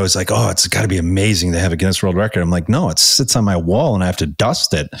 People are always like, oh, it's got to be amazing to have a Guinness World Record. I'm like, no, it sits on my wall and I have to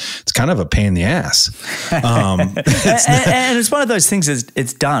dust it. It's kind of a pain in the ass. And it's one of those things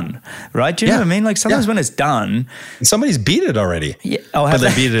it's done, right? Do you know what I mean? Like sometimes when it's done. Somebody's beat it already. Yeah. But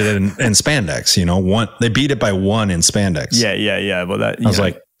they beat it in spandex, they beat it by 1 in spandex. Yeah. Well, that,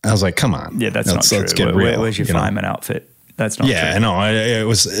 I was like, come on. Yeah, that's not true. Let's get real. Where's your fireman outfit? That's not true. I know. It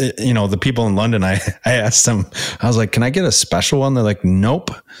was, the people in London, I asked them, I was like, can I get a special one? They're like,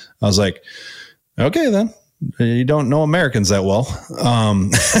 nope. I was like, okay, then you don't know Americans that well.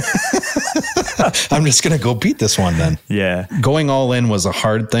 I'm just going to go beat this one then. Yeah. Going all in was a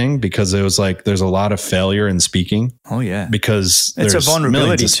hard thing because it was like, there's a lot of failure in speaking. Oh yeah. Because it's a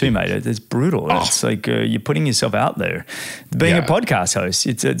vulnerability too, mate. It's brutal. Oh. It's like you're putting yourself out there. Being a podcast host,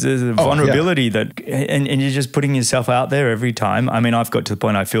 it's a vulnerability that, and you're just putting yourself out there every time. I mean, I've got to the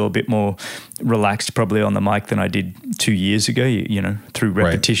point I feel a bit more relaxed probably on the mic than I did 2 years ago. Through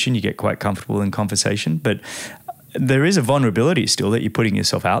repetition, you get quite comfortable in conversation, but there is a vulnerability still that you're putting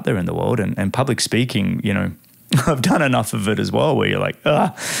yourself out there in the world, and public speaking, I've done enough of it as well where you're like,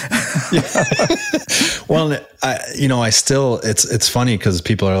 Well, I still, it's funny because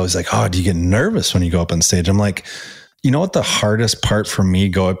people are always like, oh, do you get nervous when you go up on stage? I'm like, you know what the hardest part for me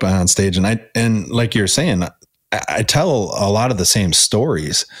go up on stage, and like you're saying, I tell a lot of the same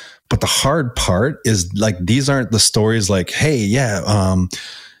stories, but the hard part is like, these aren't the stories like, hey,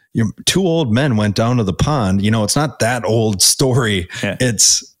 your 2 old men went down to the pond. It's not that old story. Yeah.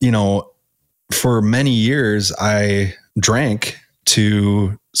 It's, for many years I drank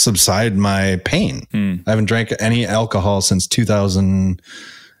to subside my pain. I haven't drank any alcohol since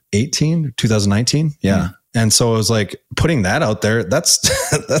 2019. Yeah. And so it was like putting that out there.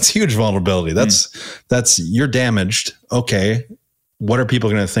 That's huge vulnerability. That's you're damaged. Okay. What are people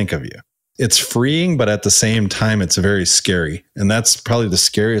going to think of you? It's freeing, but at the same time, it's very scary. And that's probably the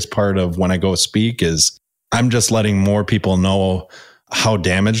scariest part of when I go speak is I'm just letting more people know how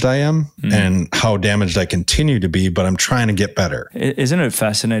damaged I am and how damaged I continue to be, but I'm trying to get better. Isn't it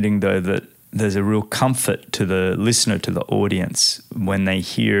fascinating though, that there's a real comfort to the listener, to the audience when they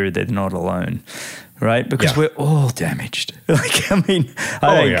hear they're not alone, right? Because we're all damaged. Like, I mean,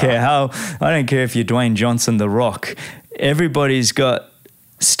 I don't care if you're Dwayne Johnson, The Rock. Everybody's got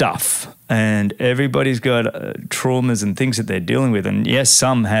stuff, and everybody's got traumas and things that they're dealing with. And yes,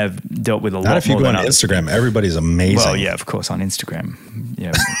 some have dealt with a lot more. Not if you go on Instagram. Everybody's amazing. Well, yeah, of course, on Instagram.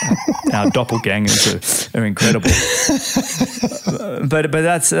 Yeah, our doppelgangers are incredible. But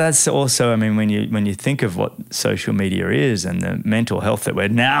that's also, I mean, when you think of what social media is and the mental health that we're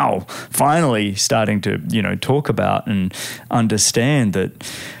now finally starting to talk about and understand that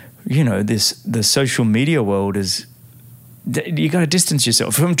the social media world is. You got to distance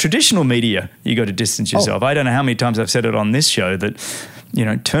yourself from traditional media. You got to distance yourself. I don't know how many times I've said it on this show that,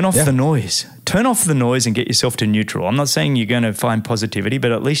 turn off the noise. Turn off the noise and get yourself to neutral. I'm not saying you're going to find positivity,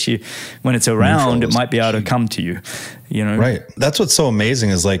 but at least when it's around, it might be able to come to you. Right. That's what's so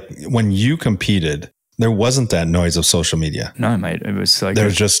amazing is like when you competed, there wasn't that noise of social media. No, mate. It was like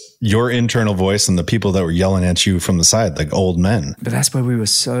there's just your internal voice and the people that were yelling at you from the side, like old men. But that's where we were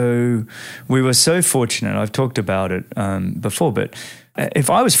so fortunate. I've talked about it before, but if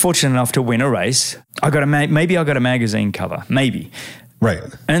I was fortunate enough to win a race, maybe I got a magazine cover, maybe. Right.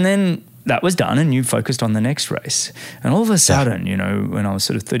 And then that was done and you focused on the next race. And all of a sudden, when I was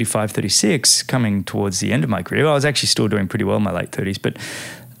sort of 35, 36, coming towards the end of my career, I was actually still doing pretty well in my late 30s, but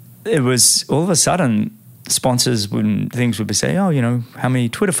it was all of a sudden sponsors and things would be saying, how many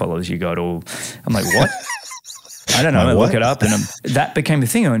Twitter followers you got? Or I'm like, what? I don't know. I look it up, and that became a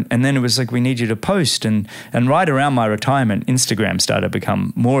thing. And then it was like, we need you to post. And right around my retirement, Instagram started to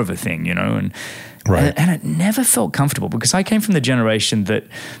become more of a thing, and it never felt comfortable because I came from the generation that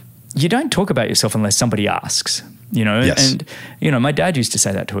you don't talk about yourself unless somebody asks. Yes. And my dad used to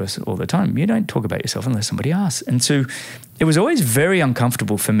say that to us all the time. You don't talk about yourself unless somebody asks. And so it was always very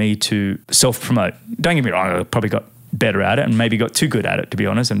uncomfortable for me to self-promote. Don't get me wrong, I probably got better at it and maybe got too good at it, to be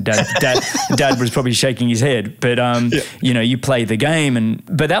honest. And dad was probably shaking his head. But, you play the game.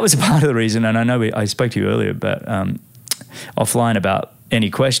 But that was part of the reason. And I know I spoke to you earlier about offline about Any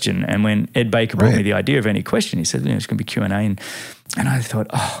Question. And when Ed Baker brought me the idea of Any Question, he said, it's going to be Q&A. And I thought,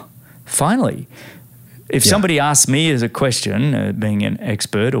 finally. If somebody asks me as a question, being an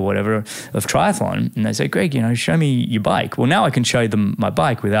expert or whatever of triathlon, and they say, Greg, show me your bike. Well, now I can show them my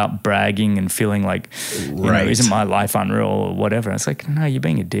bike without bragging and feeling like, isn't my life unreal or whatever. And it's like, no, you're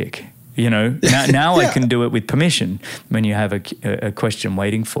being a dick. Now I can do it with permission when you have a question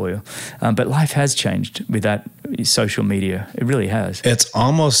waiting for you. But life has changed with that social media. It really has. It's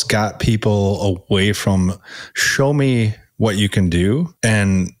almost got people away from show me what you can do.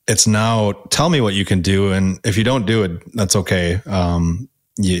 And it's now tell me what you can do. And if you don't do it, that's okay.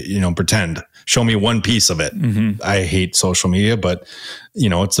 Pretend, show me one piece of it. Mm-hmm. I hate social media, but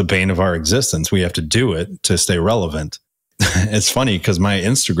it's the bane of our existence. We have to do it to stay relevant. It's funny because my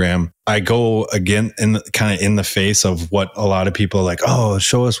Instagram, I go again in the face of what a lot of people are like, oh,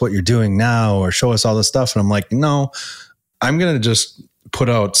 show us what you're doing now or show us all this stuff. And I'm like, no, I'm going to just put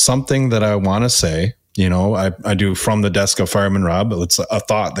out something that I want to say. I do from the desk of Fireman Rob, but it's a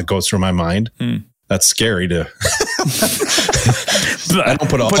thought that goes through my mind. That's scary to, I don't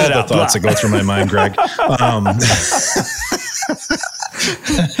put all the thoughts that go through my mind, Greg.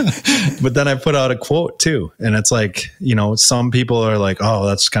 But then I put out a quote too. And it's like, some people are like, oh,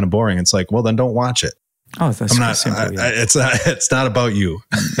 that's kind of boring. It's like, well, then don't watch it. Oh, that's simple. It's not about you.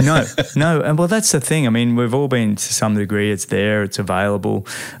 No. And well, that's the thing. I mean, we've all been to some degree. It's there. It's available.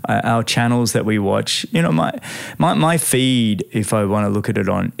 Our channels that we watch, my feed, if I want to look at it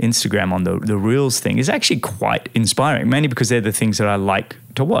on Instagram on the Reels thing, is actually quite inspiring, mainly because they're the things that I like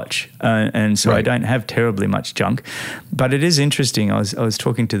to watch. And so I don't have terribly much junk. But it is interesting. I was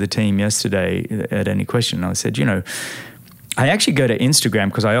talking to the team yesterday at Any Question, and I said, I actually go to Instagram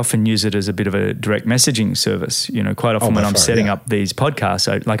because I often use it as a bit of a direct messaging service. Quite often when I'm setting up these podcasts,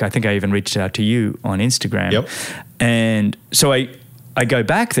 I think I even reached out to you on Instagram. Yep. And so I go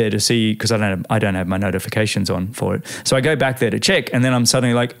back there to see, because I don't have my notifications on for it. So I go back there to check, and then I'm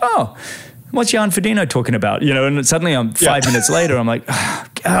suddenly like, oh, what's Jan Frodeno talking about? And suddenly I'm 5 minutes later, I'm like,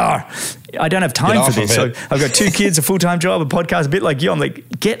 I don't have time for this. So I've got 2 kids, a full-time job, a podcast, a bit like you. I'm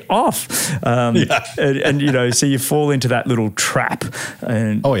like, get off. And so you fall into that little trap.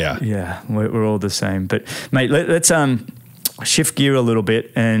 And yeah, we're all the same. But mate, let's shift gear a little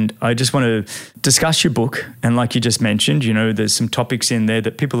bit, and I just want to discuss your book. And like you just mentioned, there's some topics in there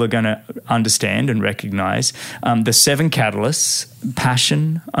that people are going to understand and recognize. The 7 catalysts: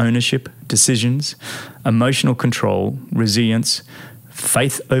 passion, ownership, decisions, emotional control, resilience,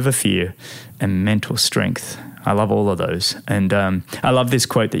 faith over fear, and mental strength. I love all of those. And I love this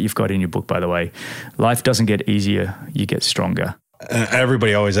quote that you've got in your book, by the way. Life doesn't get easier, you get stronger.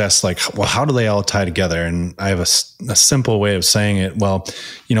 everybody always asks like, well, how do they all tie together? And I have a simple way of saying it. Well,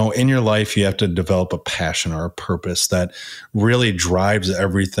 in your life, you have to develop a passion or a purpose that really drives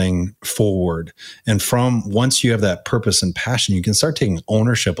everything forward. And once you have that purpose and passion, you can start taking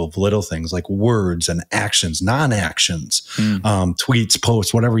ownership of little things like words and actions, non-actions, tweets,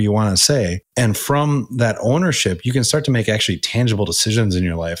 posts, whatever you want to say. And from that ownership, you can start to make actually tangible decisions in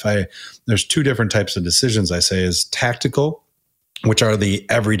your life. There's two different types of decisions I say is tactical, which are the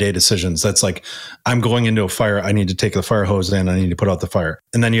everyday decisions. That's like, I'm going into a fire. I need to take the fire hose in. I need to put out the fire.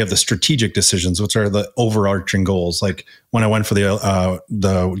 And then you have the strategic decisions, which are the overarching goals. Like when I went for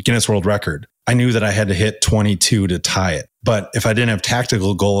the Guinness World Record, I knew that I had to hit 22 to tie it. But if I didn't have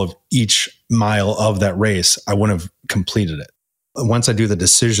tactical goal of each mile of that race, I wouldn't have completed it. Once I do the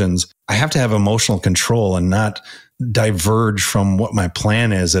decisions, I have to have emotional control and not diverge from what my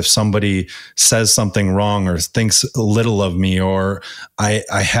plan is. If somebody says something wrong or thinks little of me, or I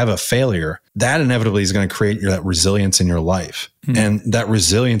have a failure, that inevitably is going to create that resilience in your life. And that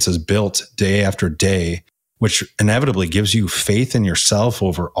resilience is built day after day, which inevitably gives you faith in yourself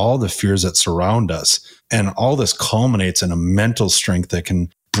over all the fears that surround us. And all this culminates in a mental strength that can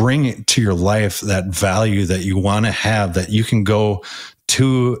bring it to your life, that value that you want to have, that you can go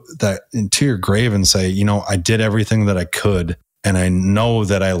to your grave and say, I did everything that I could, and I know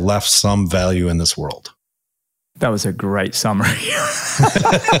that I left some value in this world. That was a great summary.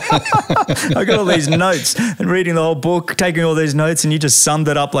 I got all these notes and reading the whole book, taking all these notes, and you just summed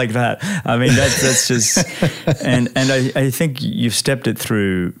it up like that. I mean, that's just, and I think you've stepped it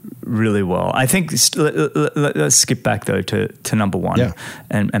through really well. I think let's skip back though to number one,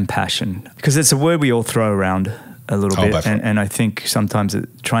 and passion, because it's a word we all throw around a little bit. And I think sometimes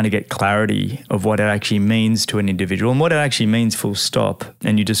trying to get clarity of what it actually means to an individual and what it actually means full stop.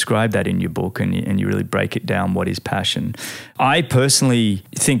 And you describe that in your book and you really break it down. What is passion? I personally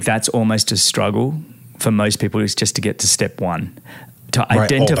think that's almost a struggle for most people, is just to get to step one. To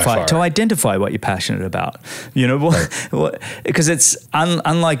identify what you're passionate about, because it's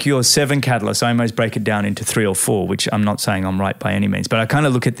unlike your 7 catalysts. I almost break it down into 3 or 4, which I'm not saying I'm right by any means, but I kind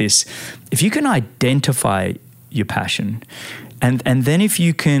of look at this. If you can identify your passion, and then if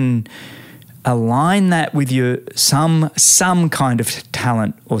you can align that with your some kind of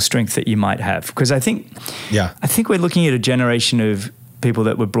talent or strength that you might have, because I think we're looking at a generation of people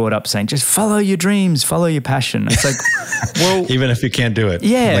that were brought up saying, just follow your dreams, follow your passion. It's like, well, even if you can't do it,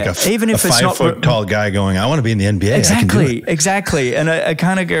 even if it's not 5 foot tall guy going, I want to be in the NBA. Exactly. And I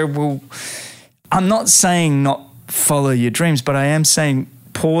kind of go, well, I'm not saying not follow your dreams, but I am saying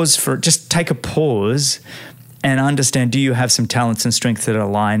just take a pause and understand, do you have some talents and strengths that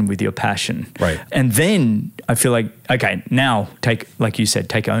align with your passion? Right. And then I feel like, okay, now like you said,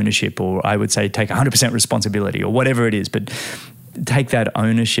 take ownership, or I would say take 100% responsibility, or whatever it is, but take that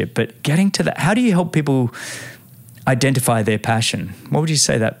ownership. But getting to that, how do you help people identify their passion? What would you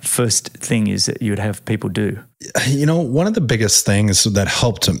say that first thing is that you would have people do? One of the biggest things that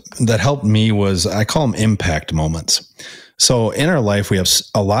helped me was, I call them impact moments. So in our life, we have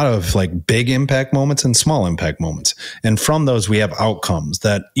a lot of like big impact moments and small impact moments. And from those, we have outcomes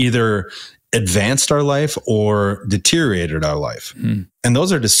that either advanced our life or deteriorated our life. And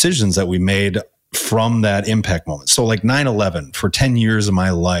those are decisions that we made from that impact moment. So like 9/11 for 10 years of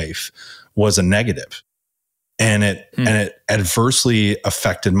my life was a negative, and it adversely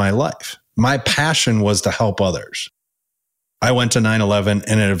affected my life. My passion was to help others. I went to 9/11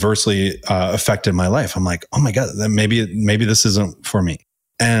 and it adversely affected my life. I'm like, oh my God, maybe this isn't for me.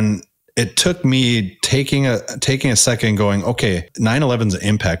 And it took me taking a second going, okay, 9/11's an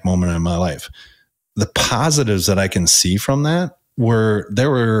impact moment in my life. The positives that I can see from that there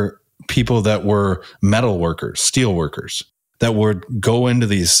were people that were metal workers, steel workers, that would go into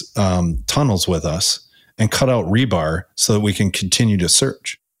these tunnels with us and cut out rebar so that we can continue to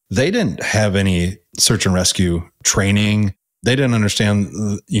search. They didn't have any search and rescue training. They didn't understand,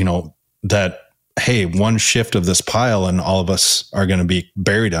 that, hey, one shift of this pile and all of us are going to be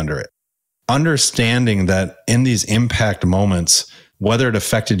buried under it. Understanding that in these impact moments, whether it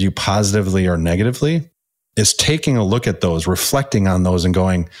affected you positively or negatively, is taking a look at those, reflecting on those and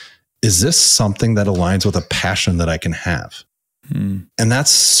going, is this something that aligns with a passion that I can have? And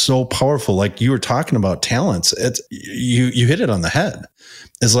that's so powerful. Like you were talking about talents. You hit it on the head.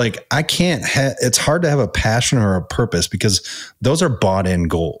 It's like, it's hard to have a passion or a purpose because those are bought in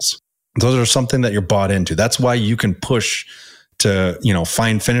goals. Those are something that you're bought into. That's why you can push to,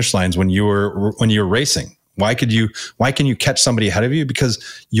 find finish lines when you're racing. Why can you catch somebody ahead of you?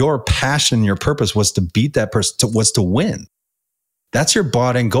 Because your passion, your purpose was to beat that person, was to win. That's your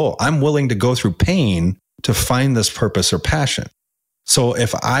bought in goal. I'm willing to go through pain to find this purpose or passion. So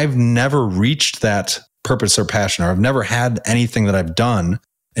if I've never reached that purpose or passion, or I've never had anything that I've done,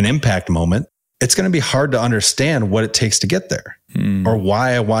 an impact moment, it's going to be hard to understand what it takes to get there or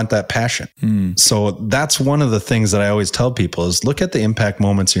why I want that passion. So that's one of the things that I always tell people is look at the impact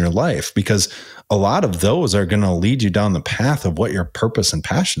moments in your life, because a lot of those are going to lead you down the path of what your purpose and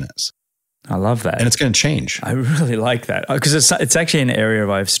passion is. I love that. And it's going to change. I really like that, because it's actually an area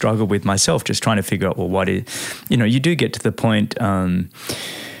I've struggled with myself, just trying to figure out, well, what is, you do get to the point, and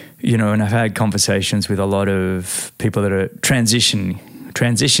I've had conversations with a lot of people that are transitioning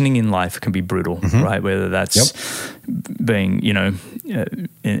in life can be brutal, right? Whether that's being, in a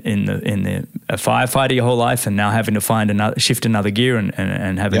firefighter your whole life and now having to shift another gear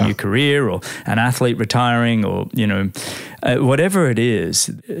and have a new career, or an athlete retiring, or, whatever it is,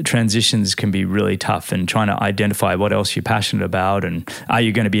 transitions can be really tough, and trying to identify what else you're passionate about, and are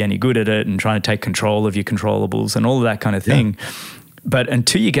you going to be any good at it, and trying to take control of your controllables and all of that kind of thing. But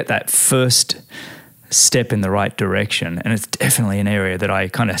until you get that first step in the right direction, and it's definitely an area that I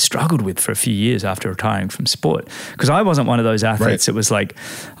kind of struggled with for a few years after retiring from sport, because I wasn't one of those athletes that was like,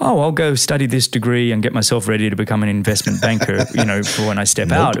 oh, I'll go study this degree and get myself ready to become an investment banker, for when I step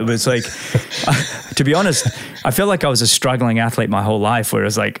out. It was like, to be honest, I felt like I was a struggling athlete my whole life, where it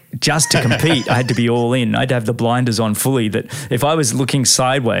was like, just to compete, I had to be all in. I'd have the blinders on fully, that if I was looking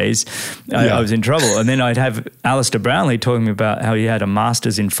sideways, I was in trouble. And then I'd have Alistair Brownlee talking about how he had a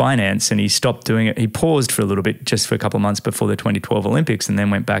master's in finance and he stopped doing it. He paused for a little bit, just for a couple of months before the 2012 Olympics, and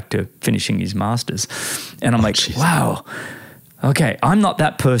then went back to finishing his master's. And I'm wow, okay, I'm not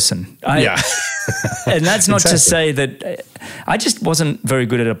that person. And that's not to say that I just wasn't very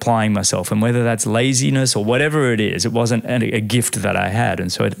good at applying myself, and whether that's laziness or whatever it is, it wasn't a gift that I had.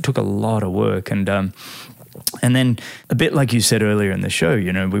 And so it took a lot of work. And then a bit like you said earlier in the show,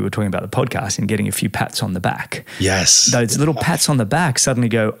 we were talking about the podcast and getting a few pats on the back. Yes. Those little pats on the back suddenly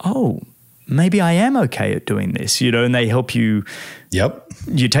go, oh, maybe I am okay at doing this, and they help you.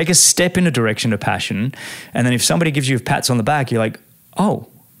 You take a step in a direction of passion, and then if somebody gives you pats on the back, you're like, oh,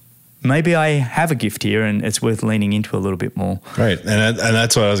 maybe I have a gift here, and it's worth leaning into a little bit more. Right. And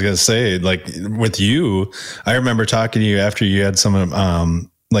that's what I was going to say. Like with you, I remember talking to you after you had some, I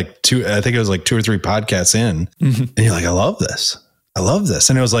think it was like 2 or 3 podcasts in, and you're like, I love this.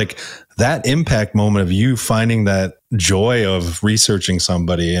 And it was like that impact moment of you finding that joy of researching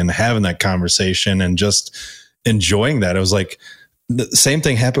somebody and having that conversation and just enjoying that. It was like the same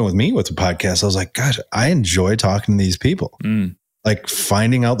thing happened with me with the podcast. I was like, gosh, I enjoy talking to these people, like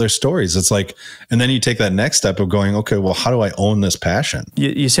finding out their stories. It's like, and then you take that next step of going, okay, well, how do I own this passion?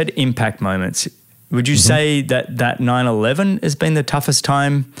 You said impact moments. Would you say that 9/11 has been the toughest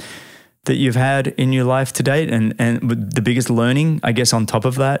time that you've had in your life to date, and the biggest learning, I guess, on top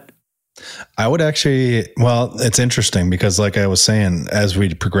of that? I would actually, it's interesting because like I was saying, as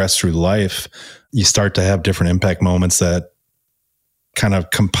we progress through life, you start to have different impact moments that kind of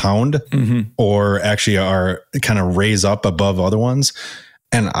compound or actually are kind of raise up above other ones.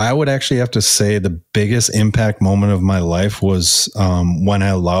 And I would actually have to say the biggest impact moment of my life was when I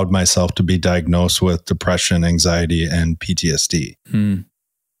allowed myself to be diagnosed with depression, anxiety, and PTSD.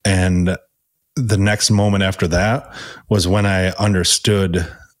 And the next moment after that was when I understood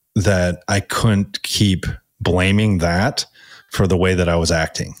that I couldn't keep blaming that for the way that I was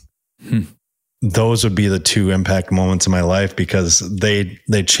acting. Those would be the 2 impact moments in my life, because they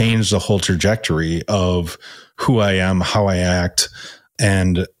changed the whole trajectory of who I am, how I act,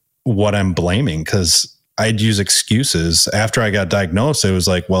 and what I'm blaming. Because I'd use excuses after I got diagnosed. It was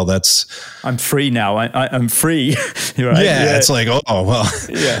like, well, I'm free now. I'm free. Right? Yeah. It's like,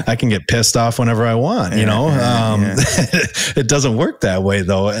 I can get pissed off whenever I want, It doesn't work that way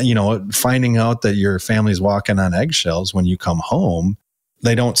though. Finding out that your family's walking on eggshells when you come home,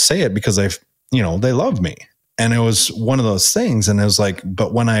 they don't say it because they love me. And it was one of those things. And it was like,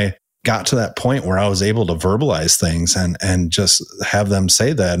 but when I got to that point where I was able to verbalize things and just have them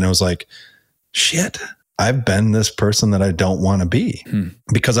say that, and it was like, shit, I've been this person that I don't want to be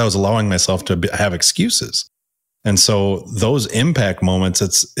because I was allowing myself to have excuses. And so those impact moments,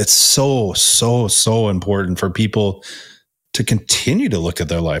 it's so important for people to continue to look at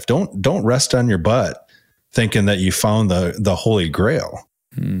their life. Don't rest on your butt thinking that you found the holy grail.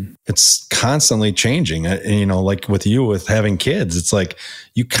 It's constantly changing. Like with you, with having kids, it's like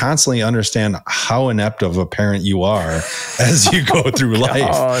you constantly understand how inept of a parent you are as you go through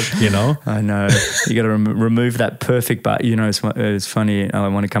life. I know you got to remove that perfect, but it's funny. I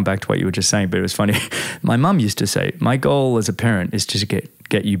want to come back to what you were just saying, but it was funny. My mum used to say, my goal as a parent is to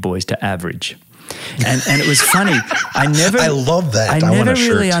get you boys to average. And it was funny. I love that. I want never a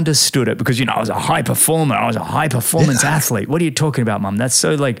shirt. really understood it because, I was a high performer. I was a high performance athlete. What are you talking about, Mum? That's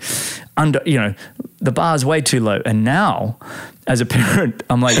so like the bar's way too low. And now as a parent,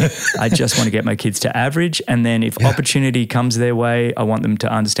 I'm like, I just want to get my kids to average. And then if opportunity comes their way, I want them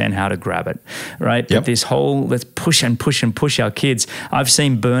to understand how to grab it, right? But this whole, let's push and push and push our kids. I've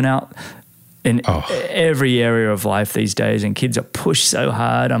seen burnout in every area of life these days, and kids are pushed so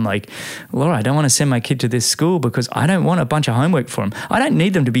hard. I'm like, Laura, I don't want to send my kid to this school because I don't want a bunch of homework for them. I don't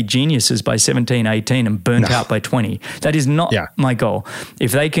need them to be geniuses by 17, 18 and burnt out by 20. That is not my goal.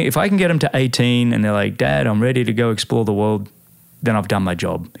 If I can get them to 18 and they're like, Dad, I'm ready to go explore the world, then I've done my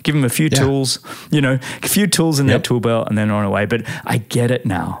job. Give them a few tools, a few tools in their tool belt, and then on away. But I get it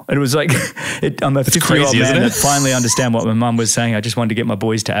now. It was like, I'm a 50-year-old man that finally understand what my mum was saying. I just wanted to get my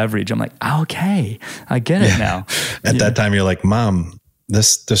boys to average. I'm like, okay, I get it now. At that time, you're like, Mom,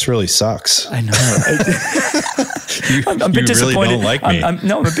 this really sucks. I know. I'm a bit disappointed. Really don't like me.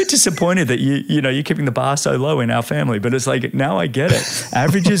 I'm a bit disappointed that you're keeping the bar so low in our family. But it's like, now I get it.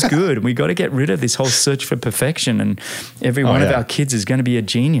 Average is good. We got to get rid of this whole search for perfection. And every one of our kids is going to be a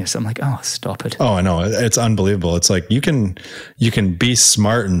genius. I'm like, oh, stop it. Oh, I know. It's unbelievable. It's like you can be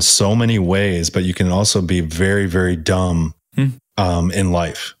smart in so many ways, but you can also be very, very dumb in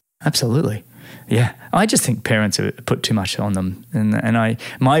life. Absolutely. Yeah, I just think parents put too much on them, and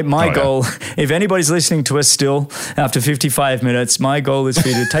my goal. If anybody's listening to us still after 55 minutes, my goal is for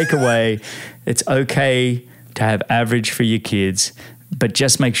you to take away. It's okay to have average for your kids, but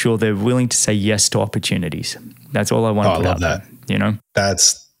just make sure they're willing to say yes to opportunities. That's all I want to put out there.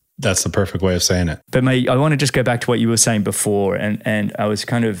 That's the perfect way of saying it. But I want to just go back to what you were saying before, and I was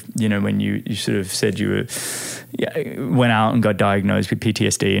kind of, when you sort of said you went out and got diagnosed with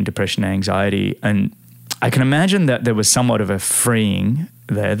PTSD and depression and anxiety, and I can imagine that there was somewhat of a freeing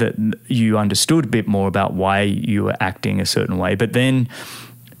there, that you understood a bit more about why you were acting a certain way. But then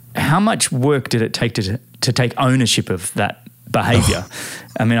how much work did it take to take ownership of that behavior?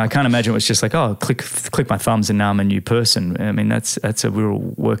 I mean, I can't imagine it was just like, click my thumbs and now I'm a new person. I mean, that's a real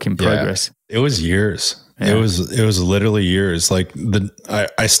work in progress. It was years. Yeah. It was literally years. Like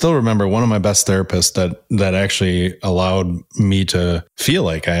I still remember one of my best therapists that actually allowed me to feel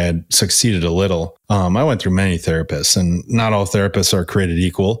like I had succeeded a little. I went through many therapists, and not all therapists are created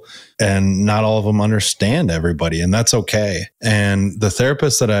equal, and not all of them understand everybody, and that's okay. And the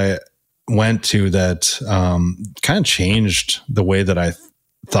therapist that I went to that kind of changed the way that I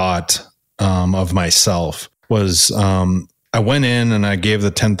thought of myself was I went in and I gave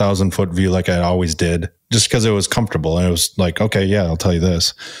the 10,000 foot view like I always did, just because it was comfortable. And it was like, okay, yeah, I'll tell you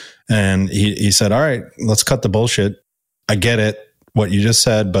this. And he said, all right, let's cut the bullshit. I get it, what you just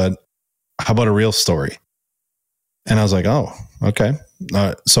said, but how about a real story? And I was like, oh, okay.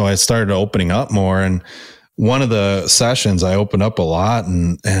 So I started opening up more, and one of the sessions I opened up a lot,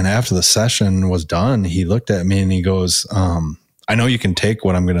 and after the session was done, he looked at me and he goes, I know you can take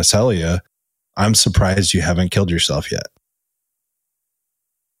what I'm going to tell you. I'm surprised you haven't killed yourself yet.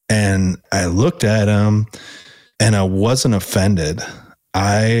 And I looked at him and I wasn't offended.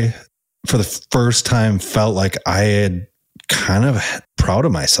 I, for the first time, felt like I had kind of proud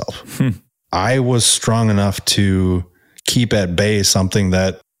of myself. I was strong enough to keep at bay something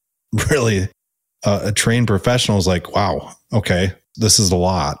that really a trained professional is like, wow, okay, this is a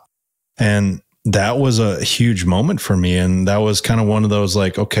lot. And that was a huge moment for me. And that was kind of one of those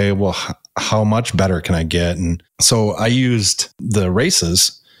like, okay, well, how much better can I get? And so I used the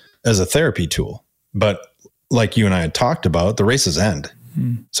races as a therapy tool. But like you and I had talked about, the races end.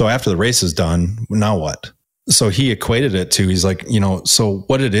 So after the race is done, now what? So he equated it to, he's like, so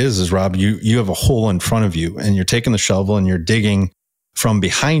what it is Rob, you have a hole in front of you, and you're taking the shovel and you're digging from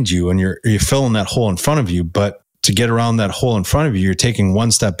behind you, and you're filling that hole in front of you. But to get around that hole in front of you, you're taking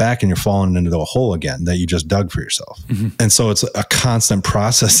one step back and you're falling into the hole again that you just dug for yourself. And so it's a constant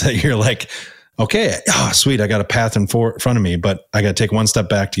process that you're like, okay, sweet, I got a path in front of me, but I got to take one step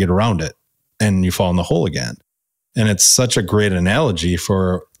back to get around it, and you fall in the hole again. And it's such a great analogy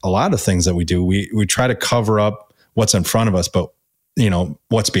for a lot of things that we do. We try to cover up what's in front of us, but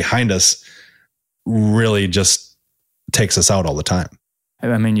what's behind us really just takes us out all the time.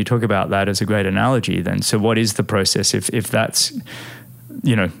 I mean, you talk about that as a great analogy then. So what is the process if that's,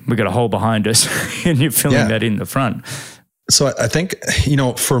 we've got a hole behind us and you're filling that in the front? So I think,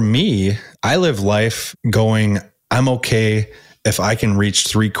 for me, I live life going, I'm okay if I can reach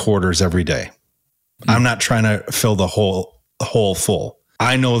 3/4 every day. I'm not trying to fill the hole full.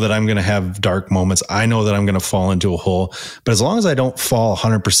 I know that I'm going to have dark moments. I know that I'm going to fall into a hole, but as long as I don't fall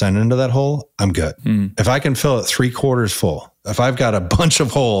 100% into that hole, I'm good. If I can fill it 3/4 full, If I've got a bunch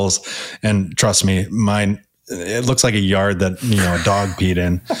of holes, and trust me, mine, it looks like a yard that, a dog peed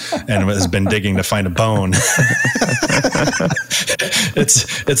in and has been digging to find a bone.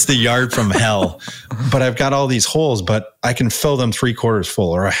 It's the yard from hell. But I've got all these holes, but I can fill them 3/4 full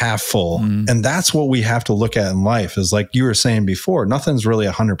or a half full. And that's what we have to look at in life, is like you were saying before, nothing's really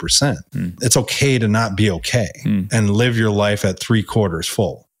 100%. It's okay to not be okay and live your life at 3/4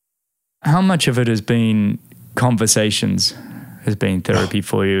 full. How much of it has been conversations, has been therapy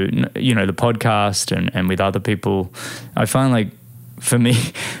for you? The podcast and with other people. I find like for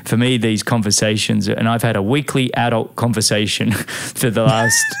me, these conversations, and I've had a weekly adult conversation for the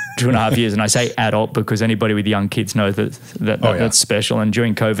last 2.5 years. And I say adult because anybody with young kids knows that's special. And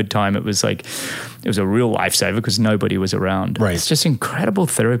during COVID time, it was a real lifesaver because nobody was around. Right. It's just incredible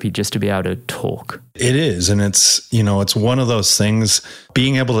therapy just to be able to talk. It is. And it's one of those things,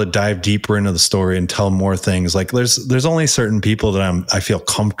 being able to dive deeper into the story and tell more things. Like there's only certain people that I feel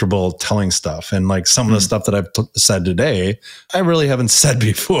comfortable telling stuff. And like some of the stuff that I've said today, I really haven't said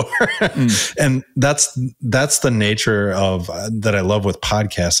before. And that's the nature of that I love with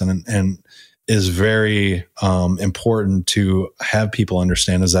podcasts and is very important to have people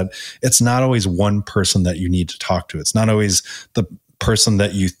understand, is that it's not always one person that you need to talk to. It's not always the person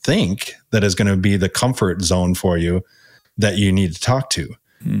that you think that is going to be the comfort zone for you that you need to talk to.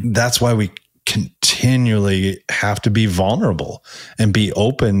 That's why we continually have to be vulnerable and be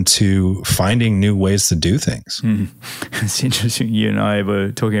open to finding new ways to do things. It's interesting. You and I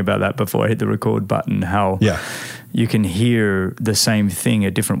were talking about that before I hit the record button, how you can hear the same thing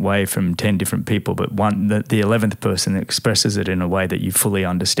a different way from 10 different people, but the 11th person expresses it in a way that you fully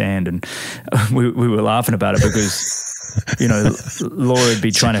understand. And we were laughing about it because Laura would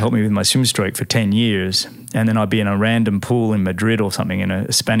be trying to help me with my swim stroke for 10 years. And then I'd be in a random pool in Madrid or something, and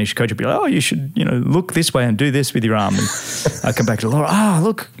a Spanish coach would be like, oh, you should, look this way and do this with your arm. And I come back to Laura,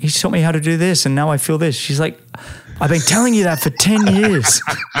 look, he taught me how to do this, and now I feel this. She's like, I've been telling you that for 10 years.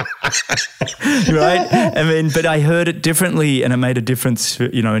 Right? I mean, but I heard it differently, and it made a difference,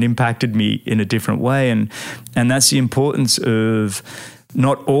 it impacted me in a different way. And that's the importance of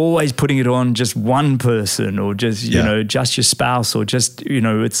not always putting it on just one person or just, just your spouse, or just,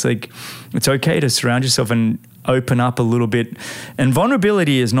 it's like, it's okay to surround yourself and open up a little bit. And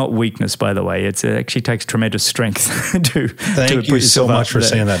vulnerability is not weakness, by the way. It actually takes tremendous strength to Thank you so much for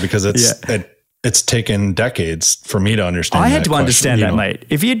saying that, because it's taken decades for me to understand. I had to understand that, mate.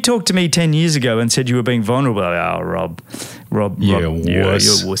 If you'd talked to me 10 years ago and said you were being vulnerable, Rob, you're a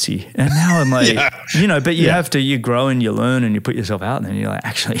wussy. And now I'm like, but you have to, you grow and you learn and you put yourself out there, and you're like,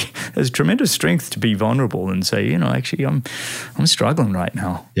 actually, there's tremendous strength to be vulnerable and say, actually, I'm struggling right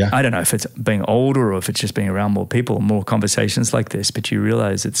now. Yeah. I don't know if it's being older or if it's just being around more people, more conversations like this, but you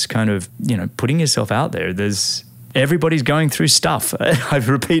realize it's kind of, putting yourself out there. Everybody's going through stuff. I've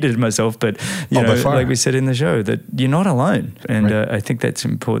repeated myself, but like we said in the show, that you're not alone, and I think that's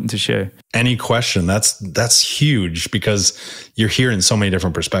important to share. Any question, that's huge, because you're hearing so many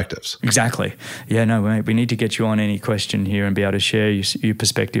different perspectives. Exactly. Yeah. No, mate, we need to get you on Any Question here and be able to share your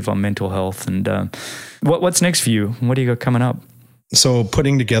perspective on mental health. And what's next for you? What do you got coming up? So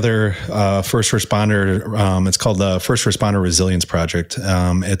putting together first responder, it's called the First Responder Resilience Project.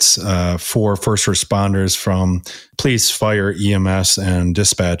 It's for first responders from police, fire, EMS, and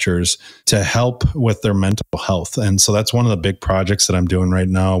dispatchers to help with their mental health. And so that's one of the big projects that I'm doing right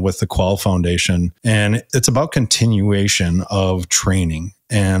now with the Quell Foundation. And it's about continuation of training.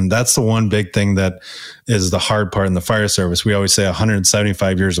 And that's the one big thing that is the hard part in the fire service. We always say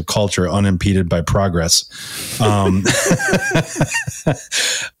 175 years of culture unimpeded by progress.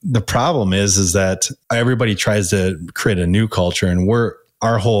 The problem is that everybody tries to create a new culture, and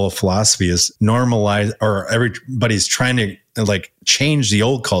our whole philosophy is normalize, or everybody's trying to change the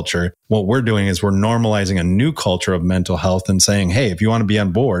old culture. What we're doing is we're normalizing a new culture of mental health and saying, hey, if you want to be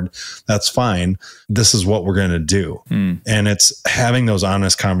on board, that's fine. This is what we're going to do. And it's having those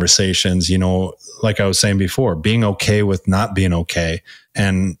honest conversations, like I was saying before, being okay with not being okay,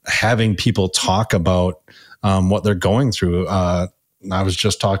 and having people talk about what they're going through. I was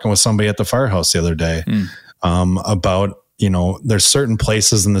just talking with somebody at the firehouse the other day about, there's certain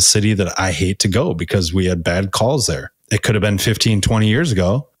places in the city that I hate to go because we had bad calls there. It could have been 15, 20 years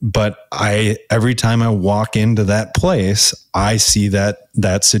ago, but every time I walk into that place, I see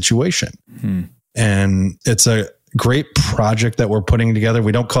that situation. And it's a great project that we're putting together.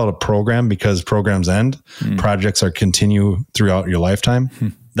 We don't call it a program because programs end. Projects are continue throughout your lifetime.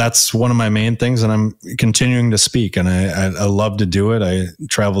 That's one of my main things, and I'm continuing to speak, and I love to do it. I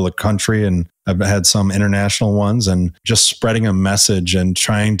travel the country, and I've had some international ones, and just spreading a message and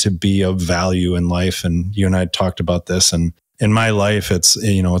trying to be of value in life. And you and I talked about this, and in my life, it's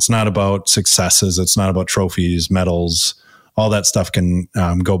not about successes. It's not about trophies, medals. All that stuff can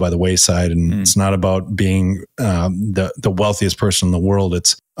go by the wayside, and it's not about being the wealthiest person in the world.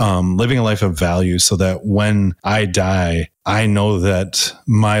 It's living a life of value, so that when I die, I know that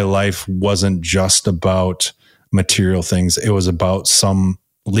my life wasn't just about material things. It was about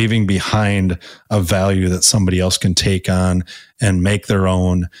leaving behind a value that somebody else can take on and make their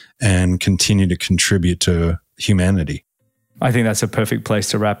own and continue to contribute to humanity. I think that's a perfect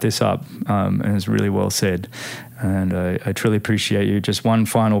place to wrap this up, and it's really well said. And I truly appreciate you. Just one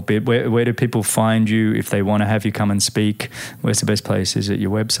final bit. Where do people find you if they want to have you come and speak? Where's the best place? Is it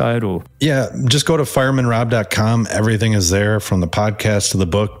your website or? Yeah, just go to firemanrob.com. Everything is there, from the podcast to the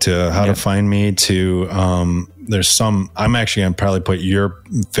book to how to find me to I'm actually going to probably put your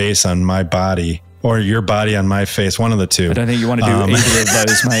face on my body or your body on my face, one of the two. I don't think you want to do either of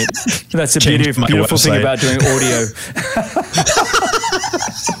those, mate. That's the beautiful thing about doing audio.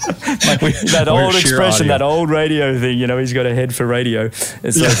 That old expression, audio. That old radio thing, he's got a head for radio.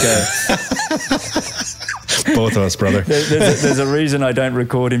 It's like both of us, brother. There's a reason I don't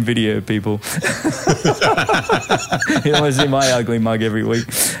record in video, people. You want to see my ugly mug every week.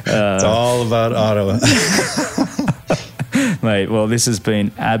 It's all about Ottawa. Mate, well, this has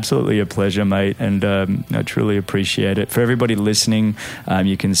been absolutely a pleasure, mate, and I truly appreciate it. For everybody listening,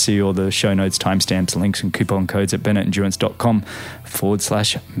 you can see all the show notes, timestamps, links, and coupon codes at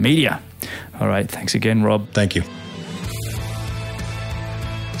bennettendurance.com/media. All right, thanks again, Rob. Thank you.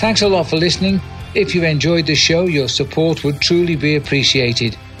 Thanks a lot for listening. If you enjoyed the show, your support would truly be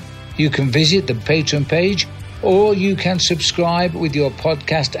appreciated. You can visit the Patreon page, or you can subscribe with your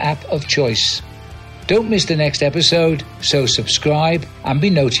podcast app of choice. Don't miss the next episode, so subscribe and be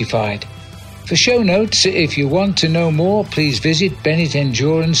notified. For show notes, if you want to know more, please visit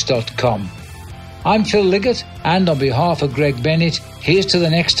bennettendurance.com. I'm Phil Liggett, and on behalf of Greg Bennett, here's to the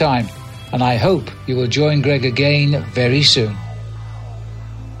next time, and I hope you will join Greg again very soon.